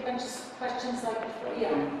take a bunch of questions like before?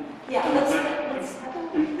 Yeah. Yeah, let's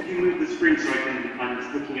Could you move the screen so I'm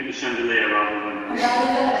looking at the chandelier rather than...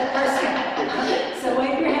 So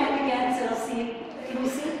wave your hand again so I'll see you. Can you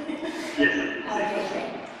see? Yes, Okay,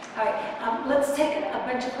 great. All right, let's take a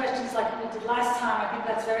bunch of questions like we did last time. I think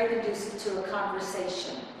that's very conducive to a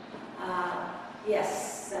conversation.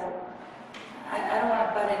 Yes, so I don't want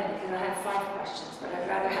to butt in because I have 5 questions, but I'd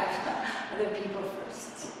rather have other people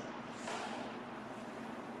first.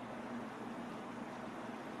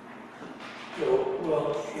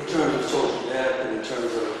 Well, in terms of social death and in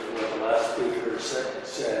terms of what the last speaker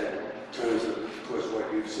said, in terms of course,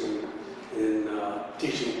 what you've seen in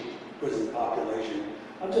teaching prison population,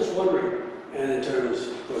 I'm just wondering, and in terms,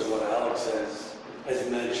 of course, what Alex has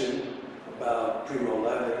mentioned about primo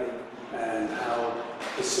levi and how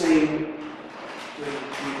the same, the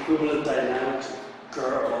equivalent dynamics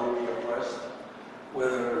occur among the oppressed,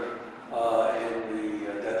 whether in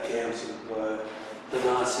the death camps of the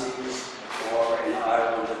Nazis or in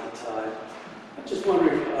Ireland at the time. I'm just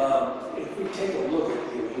wondering if we take a look at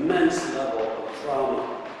the immense level of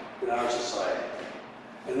trauma in our society,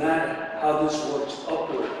 and that how this works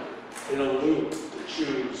upward in a loop to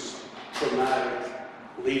choose traumatic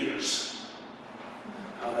leaders,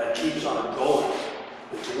 how that keeps on going,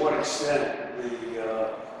 and to what extent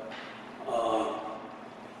the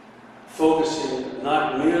focusing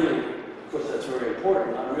not merely, of course that's very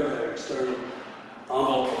important, not merely an external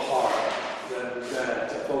envelope of horror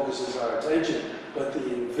that focuses our attention, but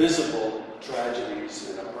the invisible tragedies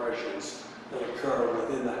and oppressions that occur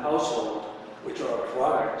within the household, which are a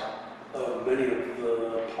product of many of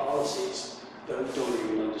the policies that we don't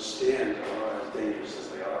even understand are as dangerous as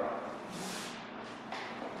they are.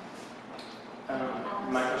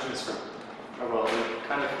 My question is for, well, it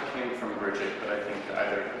kind of came from Bridget, but I think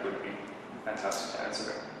either would be fantastic to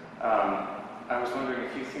answer. I was wondering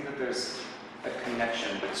if you think that there's a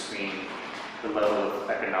connection between the level of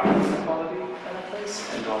economic inequality in a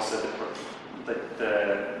place and also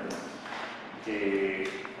the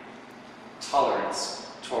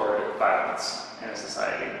tolerance toward violence in a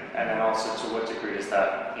society, and then also to what degree does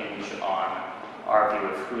that hinge on our view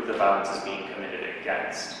of who the violence is being committed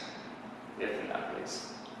against, if in that please.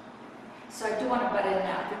 So I do want to butt in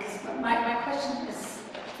now, because my question is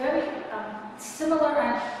very similar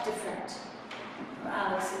and different from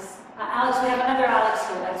Alex's. Alex, we have another Alex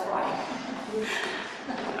here, that's why.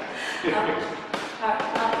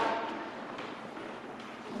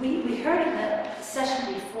 We heard in the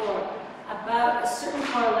session before about a certain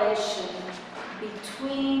correlation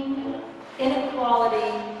between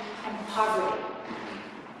inequality and poverty,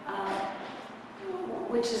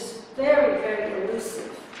 which is very, very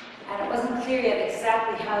elusive. And it wasn't clear yet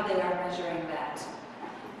exactly how they are measuring that.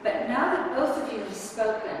 But now that both of you have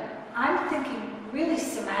spoken, I'm thinking really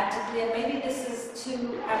semantically, and maybe this is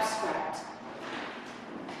too abstract.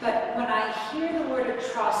 But when I hear the word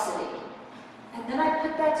atrocity, and then I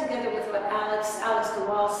put that together with what Alex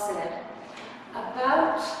Waal said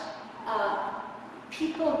about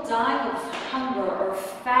people dying of hunger or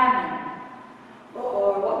famine,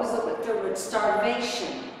 or what was the word,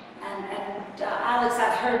 starvation. And Alex,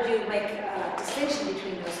 I've heard you make a distinction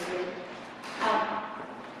between those three.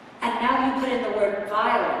 And now you put in the word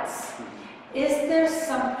violence. Is there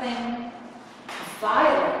something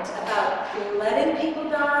violent about letting people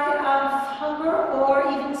die of hunger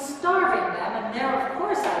or even starving them? And there, of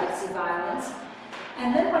course, I would see violence.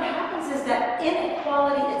 And then what happens is that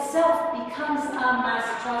inequality itself becomes a mass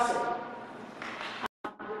atrocity.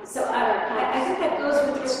 So I think that goes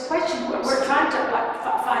with this question. We're trying to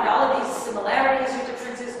find all of these similarities or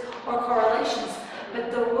differences or correlations,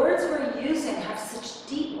 but the words we're using have such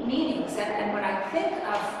deep meanings. And when I think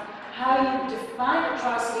of how you define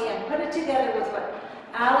atrocity and put it together with what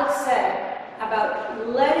Alex said about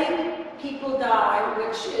letting people die,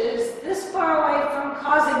 which is this far away from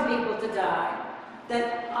causing people to die, then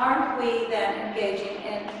aren't we then engaging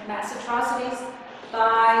in mass atrocities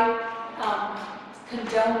by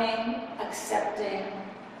condoning, accepting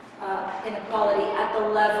inequality at the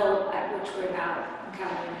level at which we're now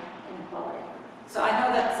encountering inequality? So I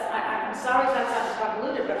know that's, I'm sorry if that sounds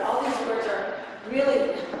convoluted, but all these words are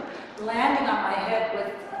really landing on my head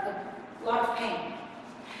with a lot of pain.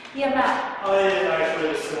 Yeah, Matt? I actually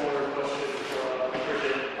had a similar question for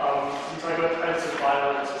Bridget. You talk about types of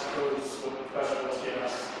violence, I suppose, what the question was giving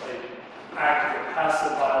us, like active or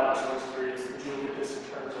passive violence or experience. Would you look at this in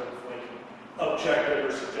terms of like objective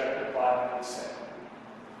or subjective violence and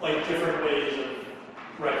like different ways of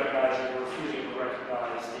recognizing or refusing to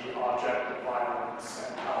recognize the object of violence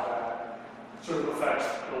and how that sort of affects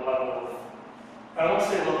the level of, I don't want to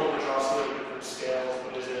say level of atrocity at different scales,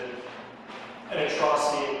 but is it an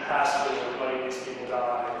atrocity in passively letting these people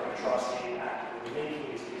die, or an atrocity in actively making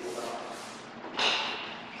these people die?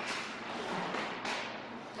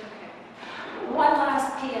 Okay. One last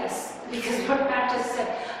PS, because what Matt just said.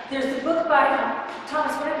 There's the book by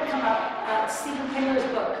Thomas, what did it come out? Steven Pinker's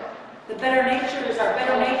book, The Better Nature is Our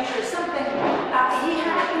Better Nature, something. He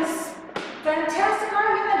had this fantastic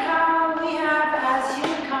argument how we have, as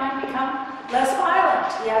humankind, become less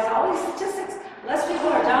violent. He has all these statistics. Less people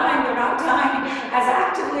are dying, they're not dying as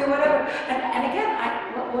actively or whatever. And again,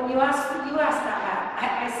 when you ask that, Matt,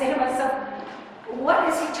 I say to myself, what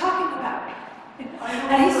is he talking about?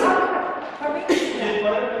 And he's talking about, pardon me? It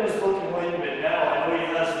might have been his book Enlightenment now. I know he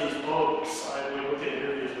has these books. I looked at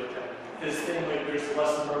interviews with him. His thing, like, there's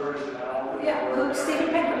less murders in Al. Yeah, who, Steven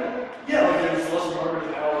Pinker? Yeah, like, there's less murders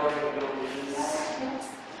in Al in the Middle East.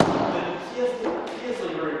 He has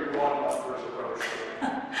like a very broad first approach.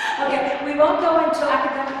 Okay, we won't go into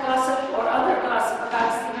academic gossip or other gossip about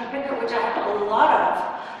Steven Pinker, which I have a lot of,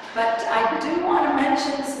 but I do want to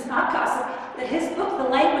mention, this is not gossip, that his book, The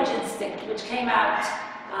Language Instinct, which came out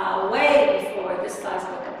way before this guy's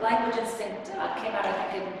book, Language Instinct came out, I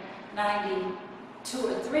think, in 92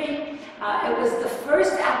 or 3. It was the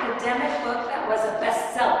first academic book that was a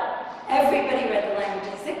bestseller. Everybody read The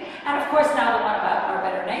Language Instinct, and of course now the one about Our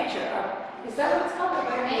Better Nature. Is that what it's called? Our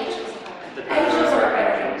Better Nature? Angels are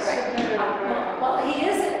better, right? Well, he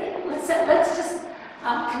is. Let's just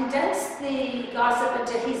condense the gossip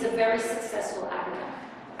into he's a very successful academic.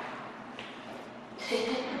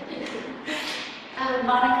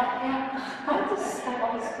 Monica, yeah. I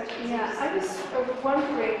was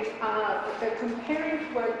wondering, comparing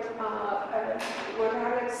what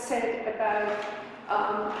Alex said about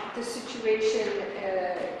the situation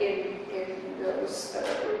in those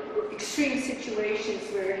extreme situations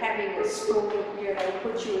where having a school,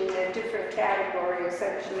 puts you in a different category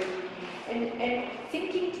essentially, and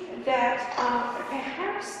thinking that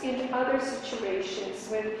perhaps in other situations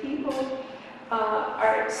when people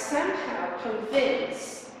are somehow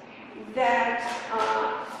convinced that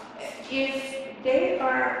if they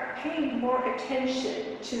are paying more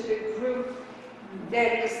attention to the group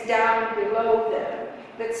that is down below them,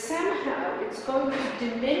 that somehow it's going to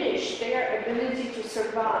diminish their ability to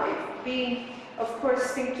survive, being, of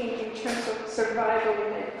course, thinking in terms of survival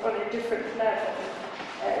on a different level,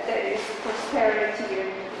 that is prosperity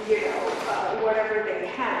and, whatever they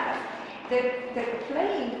have, that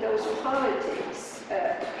playing those politics,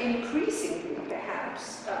 increasingly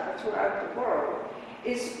perhaps throughout the world,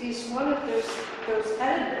 is one of those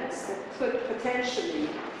elements that could potentially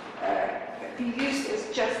be used as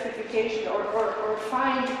justification or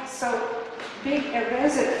find so big a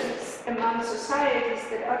resonance among societies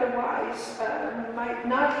that otherwise might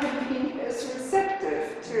not have been as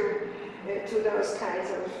receptive to those kinds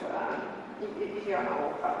of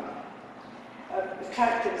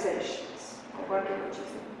characterizations. I wonder what you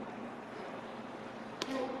think.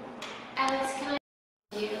 Alex, can I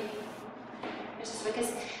ask you? Just because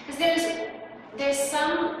there's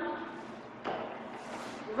some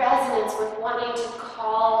resonance with wanting to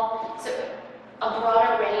call a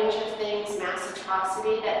broader range of things mass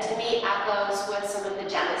atrocity that to me echoes with some of the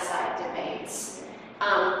genocide debates.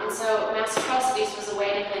 And so mass atrocities was a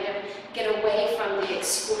way to kind of get away from the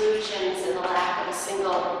exclusions and the lack of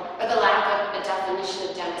the lack of a definition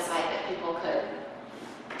of genocide that people could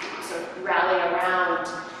sort of rally around.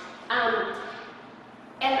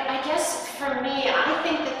 And I guess for me, I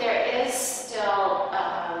think that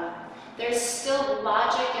there's still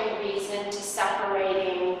logic and reason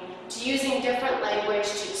to using different language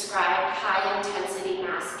to describe high-intensity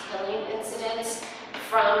mass killing incidents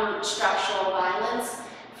from structural violence.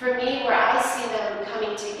 For me, where I see them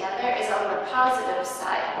coming together is on the positive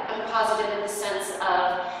side. I'm positive in the sense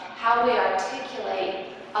of how we articulate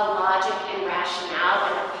a logic and rationale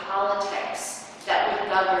and a politics that would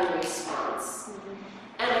govern response.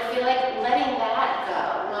 And I feel like letting that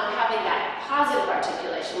go, not having that positive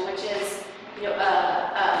articulation, which is,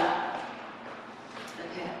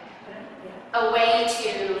 a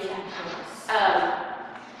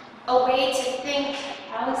way to think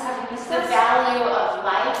the value of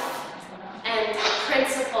life and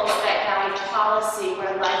principles that guide policy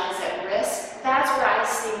where life is at risk. That's where I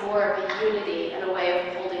see more of a unity and a way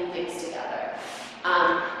of holding things together.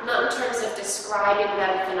 Not in terms of describing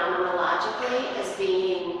them phenomenologically as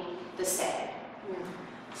being the same.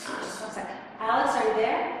 Just 1 second. Alex, are you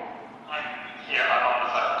there? I'm on the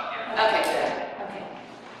phone. Yeah. Okay, good. Okay.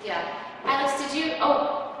 Yeah. Alex,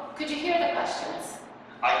 could you hear the questions?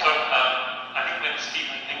 I think when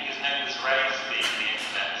Stephen Pinker's name was raised, the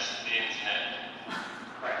internet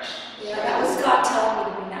crashed. Yeah, that was Scott telling me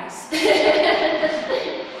to be nice.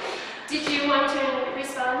 Did you want to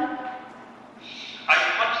respond? I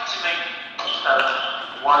wanted to make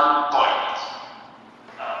one point,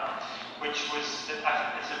 which was that I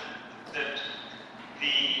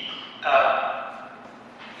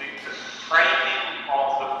think the framing of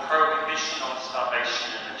the prohibition of starvation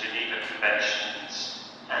in the Geneva Conventions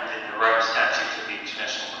and in the Rome Statute of the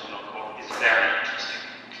International Criminal Court is very interesting.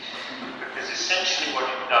 Because essentially what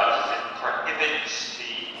it does is it prohibits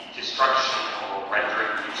the destruction or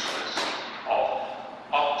rendering useless of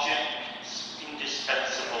objects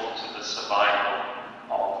indispensable to the survival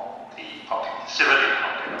of the civilian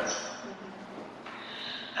populace.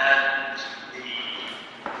 And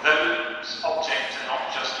those objects are not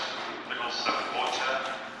just food, but also water,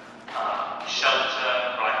 shelter,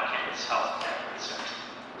 blankets, healthcare.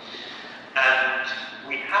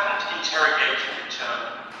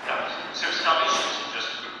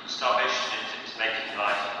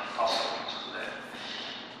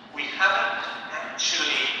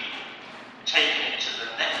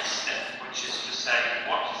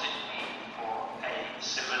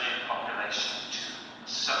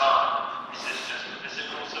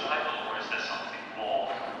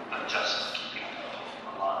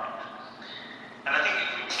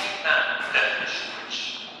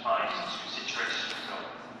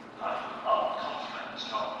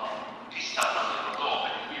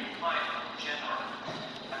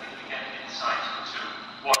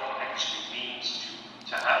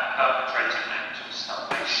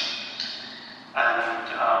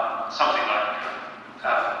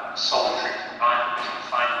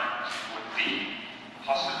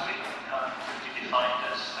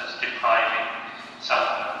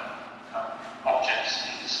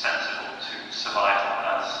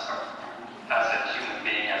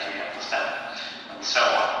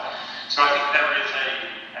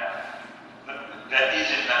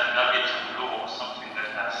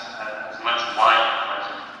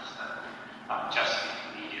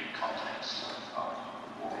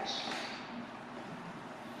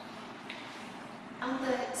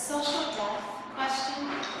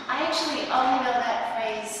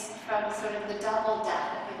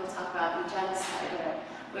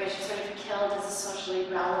 where you're sort of killed as a socially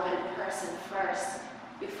relevant person first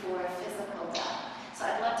before physical death. So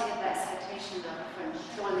I'd love to get that citation though from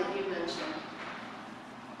the one that you mentioned.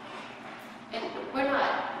 And we're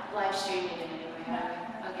not live streaming it anyway, are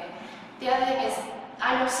we? Okay. The other thing is,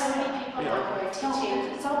 I know so many people now who are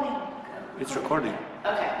teaching. It's only. It's recording.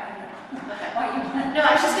 Okay. No,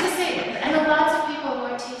 I was just going to say, and there are lots of people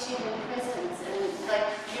who are teaching in prisons, and like,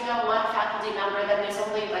 you know one faculty member, then there's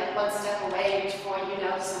only like one step away before you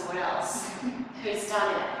know someone else who's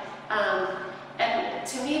done it. And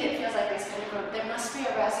to me, it feels like there's kind of there must be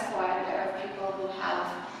a reservoir there of people who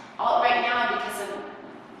have, right now because of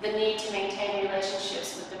the need to maintain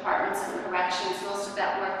relationships with departments and corrections, most of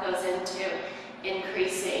that work goes into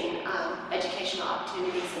increasing educational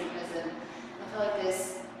opportunities in prison. I feel like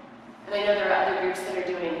there's, and I know there are other groups that are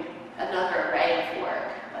doing another array of work,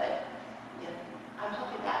 but yeah, I'm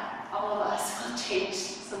hoping that all of us will change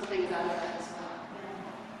some things out of that as well.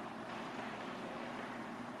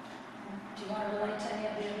 Do you want to relate to any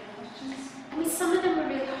of the other questions? I mean, some of them are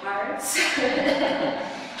really hard.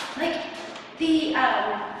 Like the,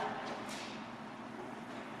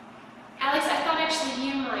 Alex, I thought actually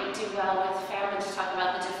you might do well with famine to talk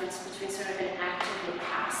about the difference between sort of an active and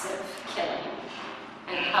passive killing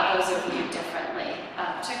and how those are viewed differently,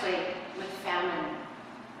 particularly with famine.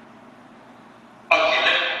 Okay,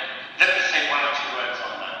 let me say one or two words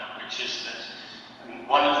on that, which is that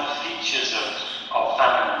one of the features of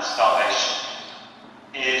famine and starvation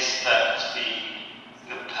is that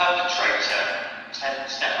the perpetrator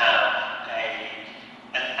tends to have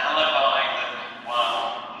an alibi that,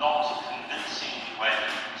 while not convincing when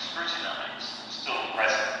scrutinized, still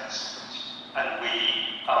resonates. And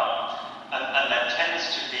and there tends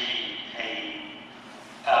to be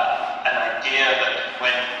an idea that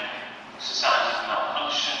when societies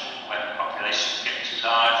malfunction, when populations get too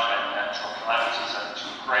large, when natural calamities are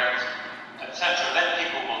too great, etc., then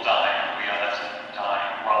people will die, and we are letting them die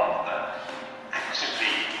rather than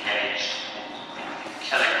actively engaged in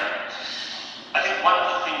killing them. I think one of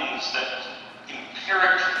the things that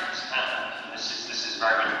empirically has happened, and this is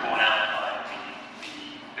very much borne out by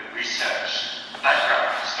the research,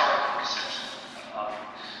 background, historical research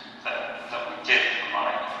that we did for my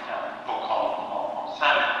book on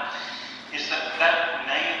famine, is that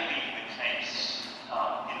may have been the case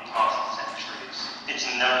in past centuries. It's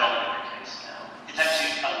no longer the case now. It's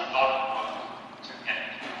actually a lot of work to get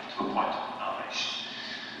to a point of starvation.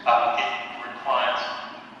 It requires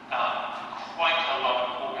quite a lot of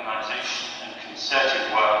organisation and concerted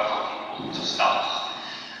work for people to start.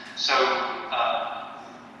 So,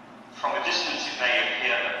 from a distance, it may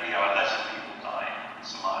appear that we are letting people die in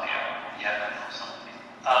Somalia or Yemen or something.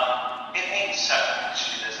 It ain't so,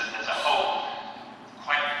 actually. There's a whole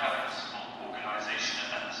quite purposeful organisation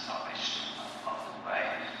and starvation underway.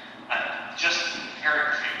 And just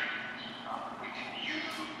empirically, we can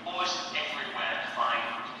almost everywhere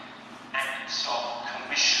find acts of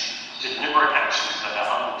commission, deliberate actions that are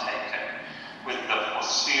undertaken with the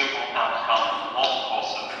foreseeable outcome of a long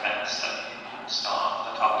course of events that people starve,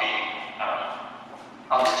 that are being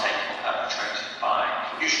undertaken or perpetrated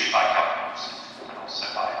usually by governments, but also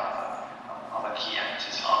by other key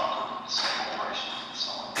actors, armed groups, corporations, and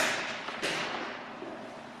so on.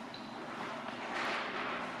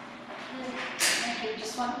 Thank you.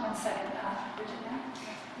 Just one second, Bridget.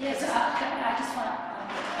 Yes, I just want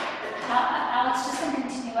to, Alex, just in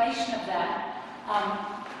continuation of that,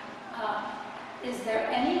 is there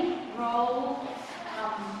any role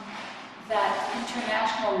that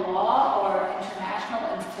international law or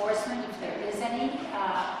international enforcement, if there is any,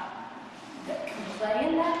 that can play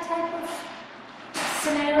in that type of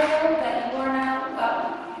scenario that you are now,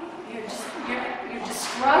 you're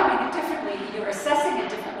describing it differently, you're assessing it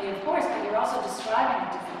differently, of course, but you're also describing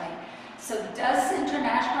it differently. So does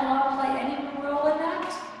international law play any role in that?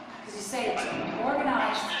 Because you say it's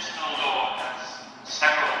organized. International law has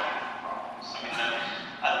several roles. I mean,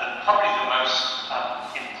 probably the most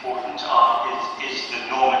important is the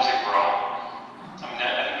normative role. I mean,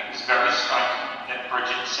 I think it was very striking that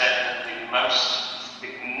Bridget said that the most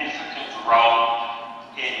significant role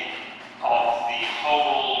of the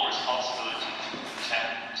whole responsibility to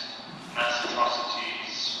protect mass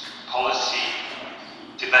atrocities, policy,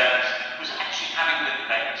 debate, was actually having the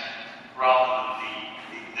debate rather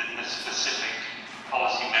than the specific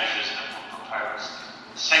policy measures that were proposed.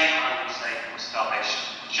 The same I would say for starvation,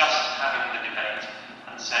 just having the debate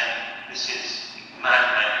and saying this is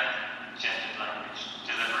man-made, gendered language,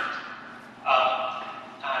 deliberate,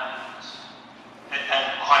 and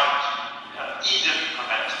quite either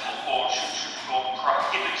preventable or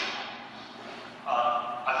prohibitable.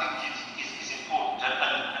 I think is important.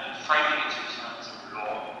 And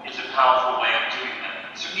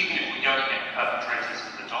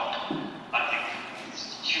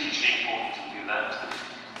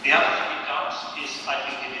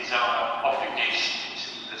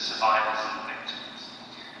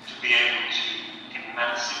be able to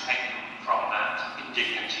emancipate them from that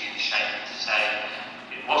indignity and shame, to say,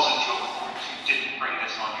 it wasn't your fault, you didn't bring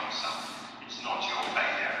this on yourself, it's not your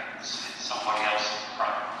failure, it's somebody else's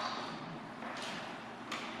crime.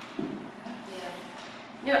 Yeah.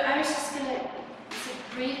 No, I was just going to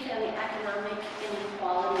brief on the economic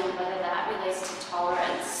inequality, whether that relates to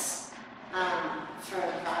tolerance for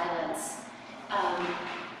violence.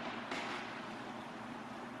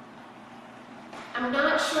 I'm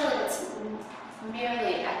not sure that it's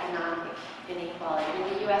merely economic inequality.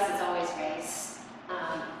 In the U.S., it's always race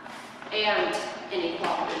and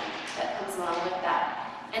inequality that comes along with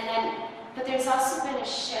that. And then, but there's also been a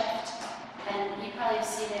shift, and you probably have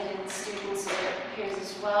seen it in students or peers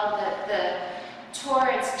as well, that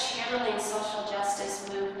towards channeling social justice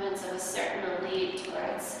movements of a certain elite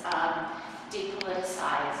towards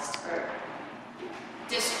depoliticized or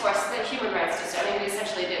discourse, the human rights discourse. I mean,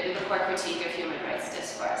 essentially the core critique of human rights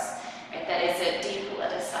discourse, right? That is a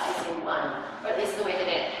depoliticizing one, or at least the way that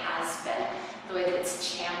it has been, the way that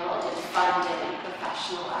it's channeled and funded and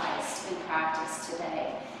professionalized in practice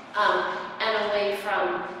today, and away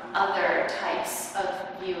from other types of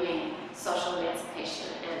viewing social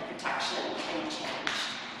emancipation and protection and change.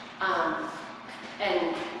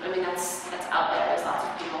 And I mean, that's out there. There's lots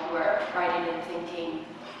of people who are writing and thinking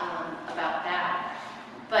about that.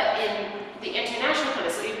 But in the international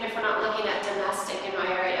context, so even if we're not looking at domestic in our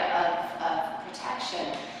area of protection,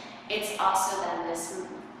 it's also then this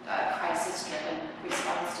crisis-driven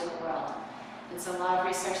response to the world. And so a lot of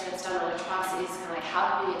research that's done on atrocities is kind of like,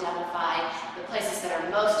 how do we identify the places that are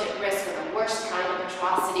most at risk of the worst kind of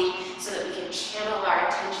atrocity so that we can channel our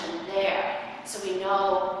attention there, so we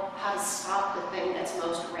know how to stop the thing that's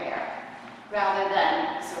most rare, rather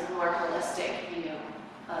than sort of more holistic view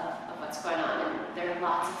of what's going on. And there are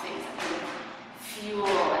lots of things that kind of fuel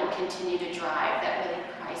and continue to drive that really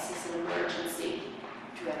crisis and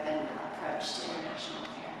emergency-driven approach to international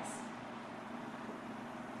affairs.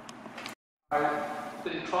 Are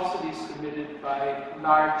the atrocities committed by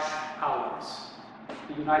large powers?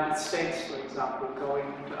 The United States, for example,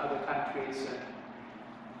 going into other countries and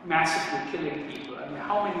massively killing people. I mean,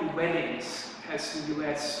 how many weddings has the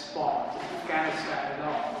US bombed in Afghanistan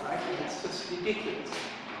alone, right? And it's just ridiculous.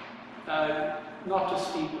 Not to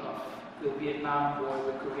speak of the Vietnam War,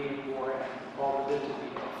 the Korean War, and all the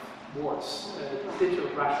litany of wars, ditto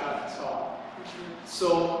Russia and so on.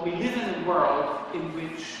 So we live in a world in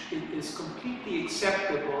which it is completely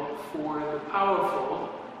acceptable for the powerful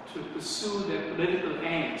to pursue their political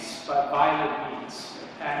aims by violent means,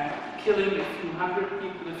 and killing a few hundred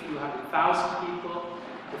people, a few 100,000 people,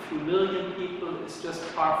 a few million people is just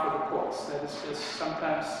par for the course. That is just,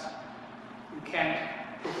 sometimes you can't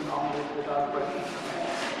cook an omelet without breaking some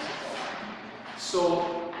eggs.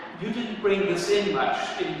 So you didn't bring this in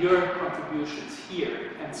much in your contributions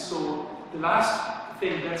here, and so the last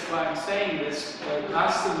thing, that's why I'm saying this, the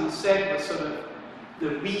last thing you said was sort of the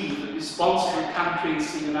responsible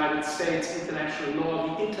countries, the United States, international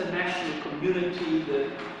law, the international community,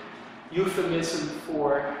 the euphemism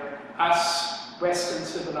for us Western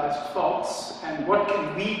civilized folks, and what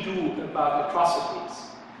can we do about atrocities?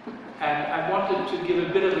 And I wanted to give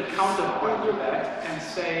a bit of a counterpoint to that and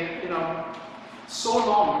say, you know, so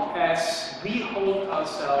long as we hold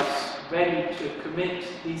ourselves ready to commit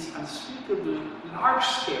these unspeakable,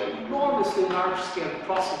 large-scale, enormously large-scale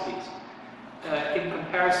atrocities, in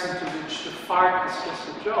comparison to which the FARC is just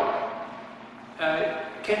a joke,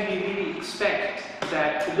 can we really expect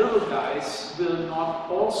that the little guys will not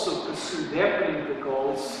also pursue their political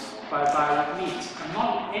goals by violent means? I'm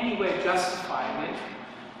not in any way justifying it,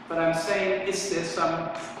 but I'm saying, is there some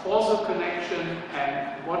causal connection,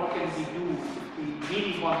 and what can we do if we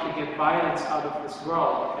really want to get violence out of this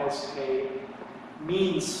world as a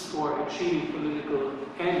means for achieving political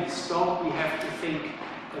ends? Don't we have to think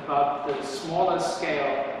about the smaller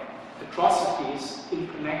scale atrocities in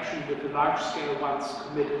connection with the large scale ones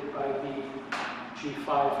committed by the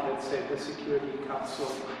G5, let's say, the Security Council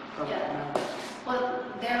members? Well,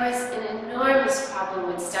 there was an enormous problem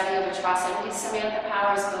with study of atrocity. I think Samantha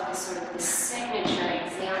Power's book is sort of the signature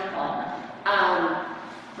example,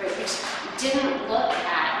 which didn't look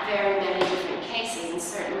at very many different cases, and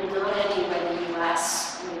certainly not any where the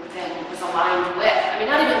U.S. then was aligned with. I mean,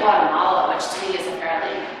 not even Guatemala, which to me is a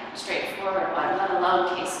fairly straightforward one, let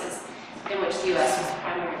alone cases in which the U.S. was the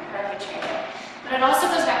primary perpetrator. But it also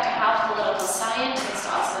goes back to how political scientists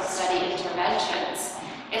also study interventions.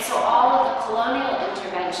 And so all of the colonial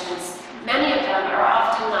interventions, many of them are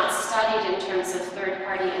often not studied in terms of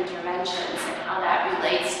third-party interventions and how that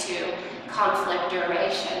relates to conflict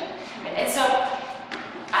duration. And so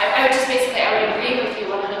I would just basically, I would agree with you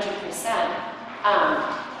 100%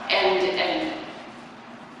 And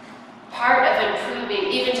part of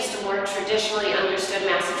improving even just a more traditionally understood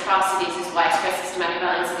mass atrocities as widespread systematic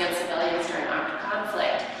violence against civilians during armed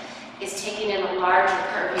conflict is taking in a larger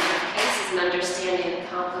purview of cases and understanding the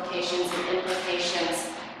complications and implications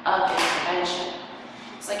of intervention.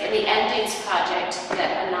 It's like in the Endings project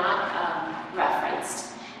that Anat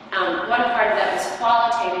referenced. One part of that was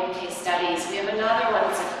qualitative case studies. We have another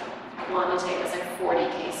one that's quantitative, it's like 40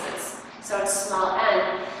 cases. So it's small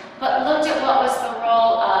n, but looked at what was the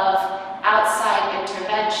role of outside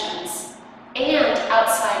interventions and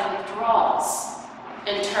outside withdrawals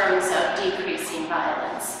in terms of decreasing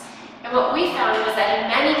violence. And what we found was that in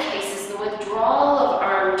many cases, the withdrawal of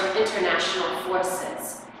armed international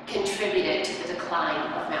forces contributed to the decline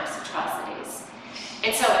of mass atrocities.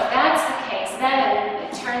 And so if that's the case, then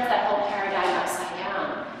it turns that whole paradigm upside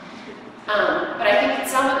down. But I think that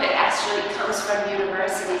some of it actually comes from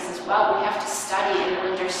universities as well. We have to study and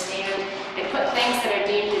understand and put things that are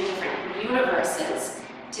deemed in different universes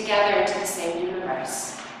together into the same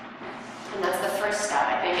universe. And that's the first step,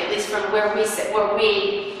 I think, at least from where we sit, where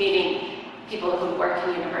we, meaning people who work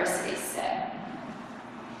in universities, sit.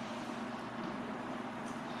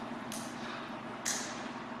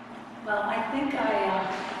 Well, I think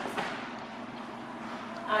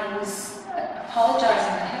I was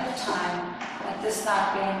apologizing ahead of time at this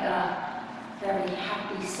not being a very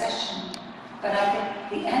happy session, but I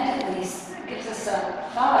think the end at least gives us a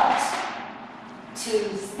thought to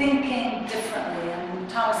thinking differently. And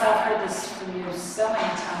Thomas, I've heard this from you so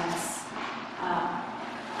many times.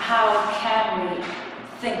 How can we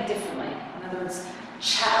think differently? In other words,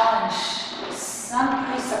 challenge some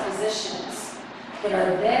presuppositions that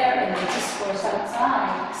are there in the discourse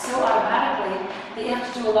outside so automatically that you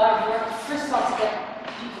have to do a lot of work, first of all, to get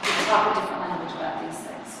people to talk a different language about these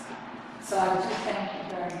things. So I do thank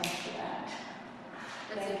you very much for that.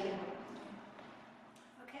 Thank you.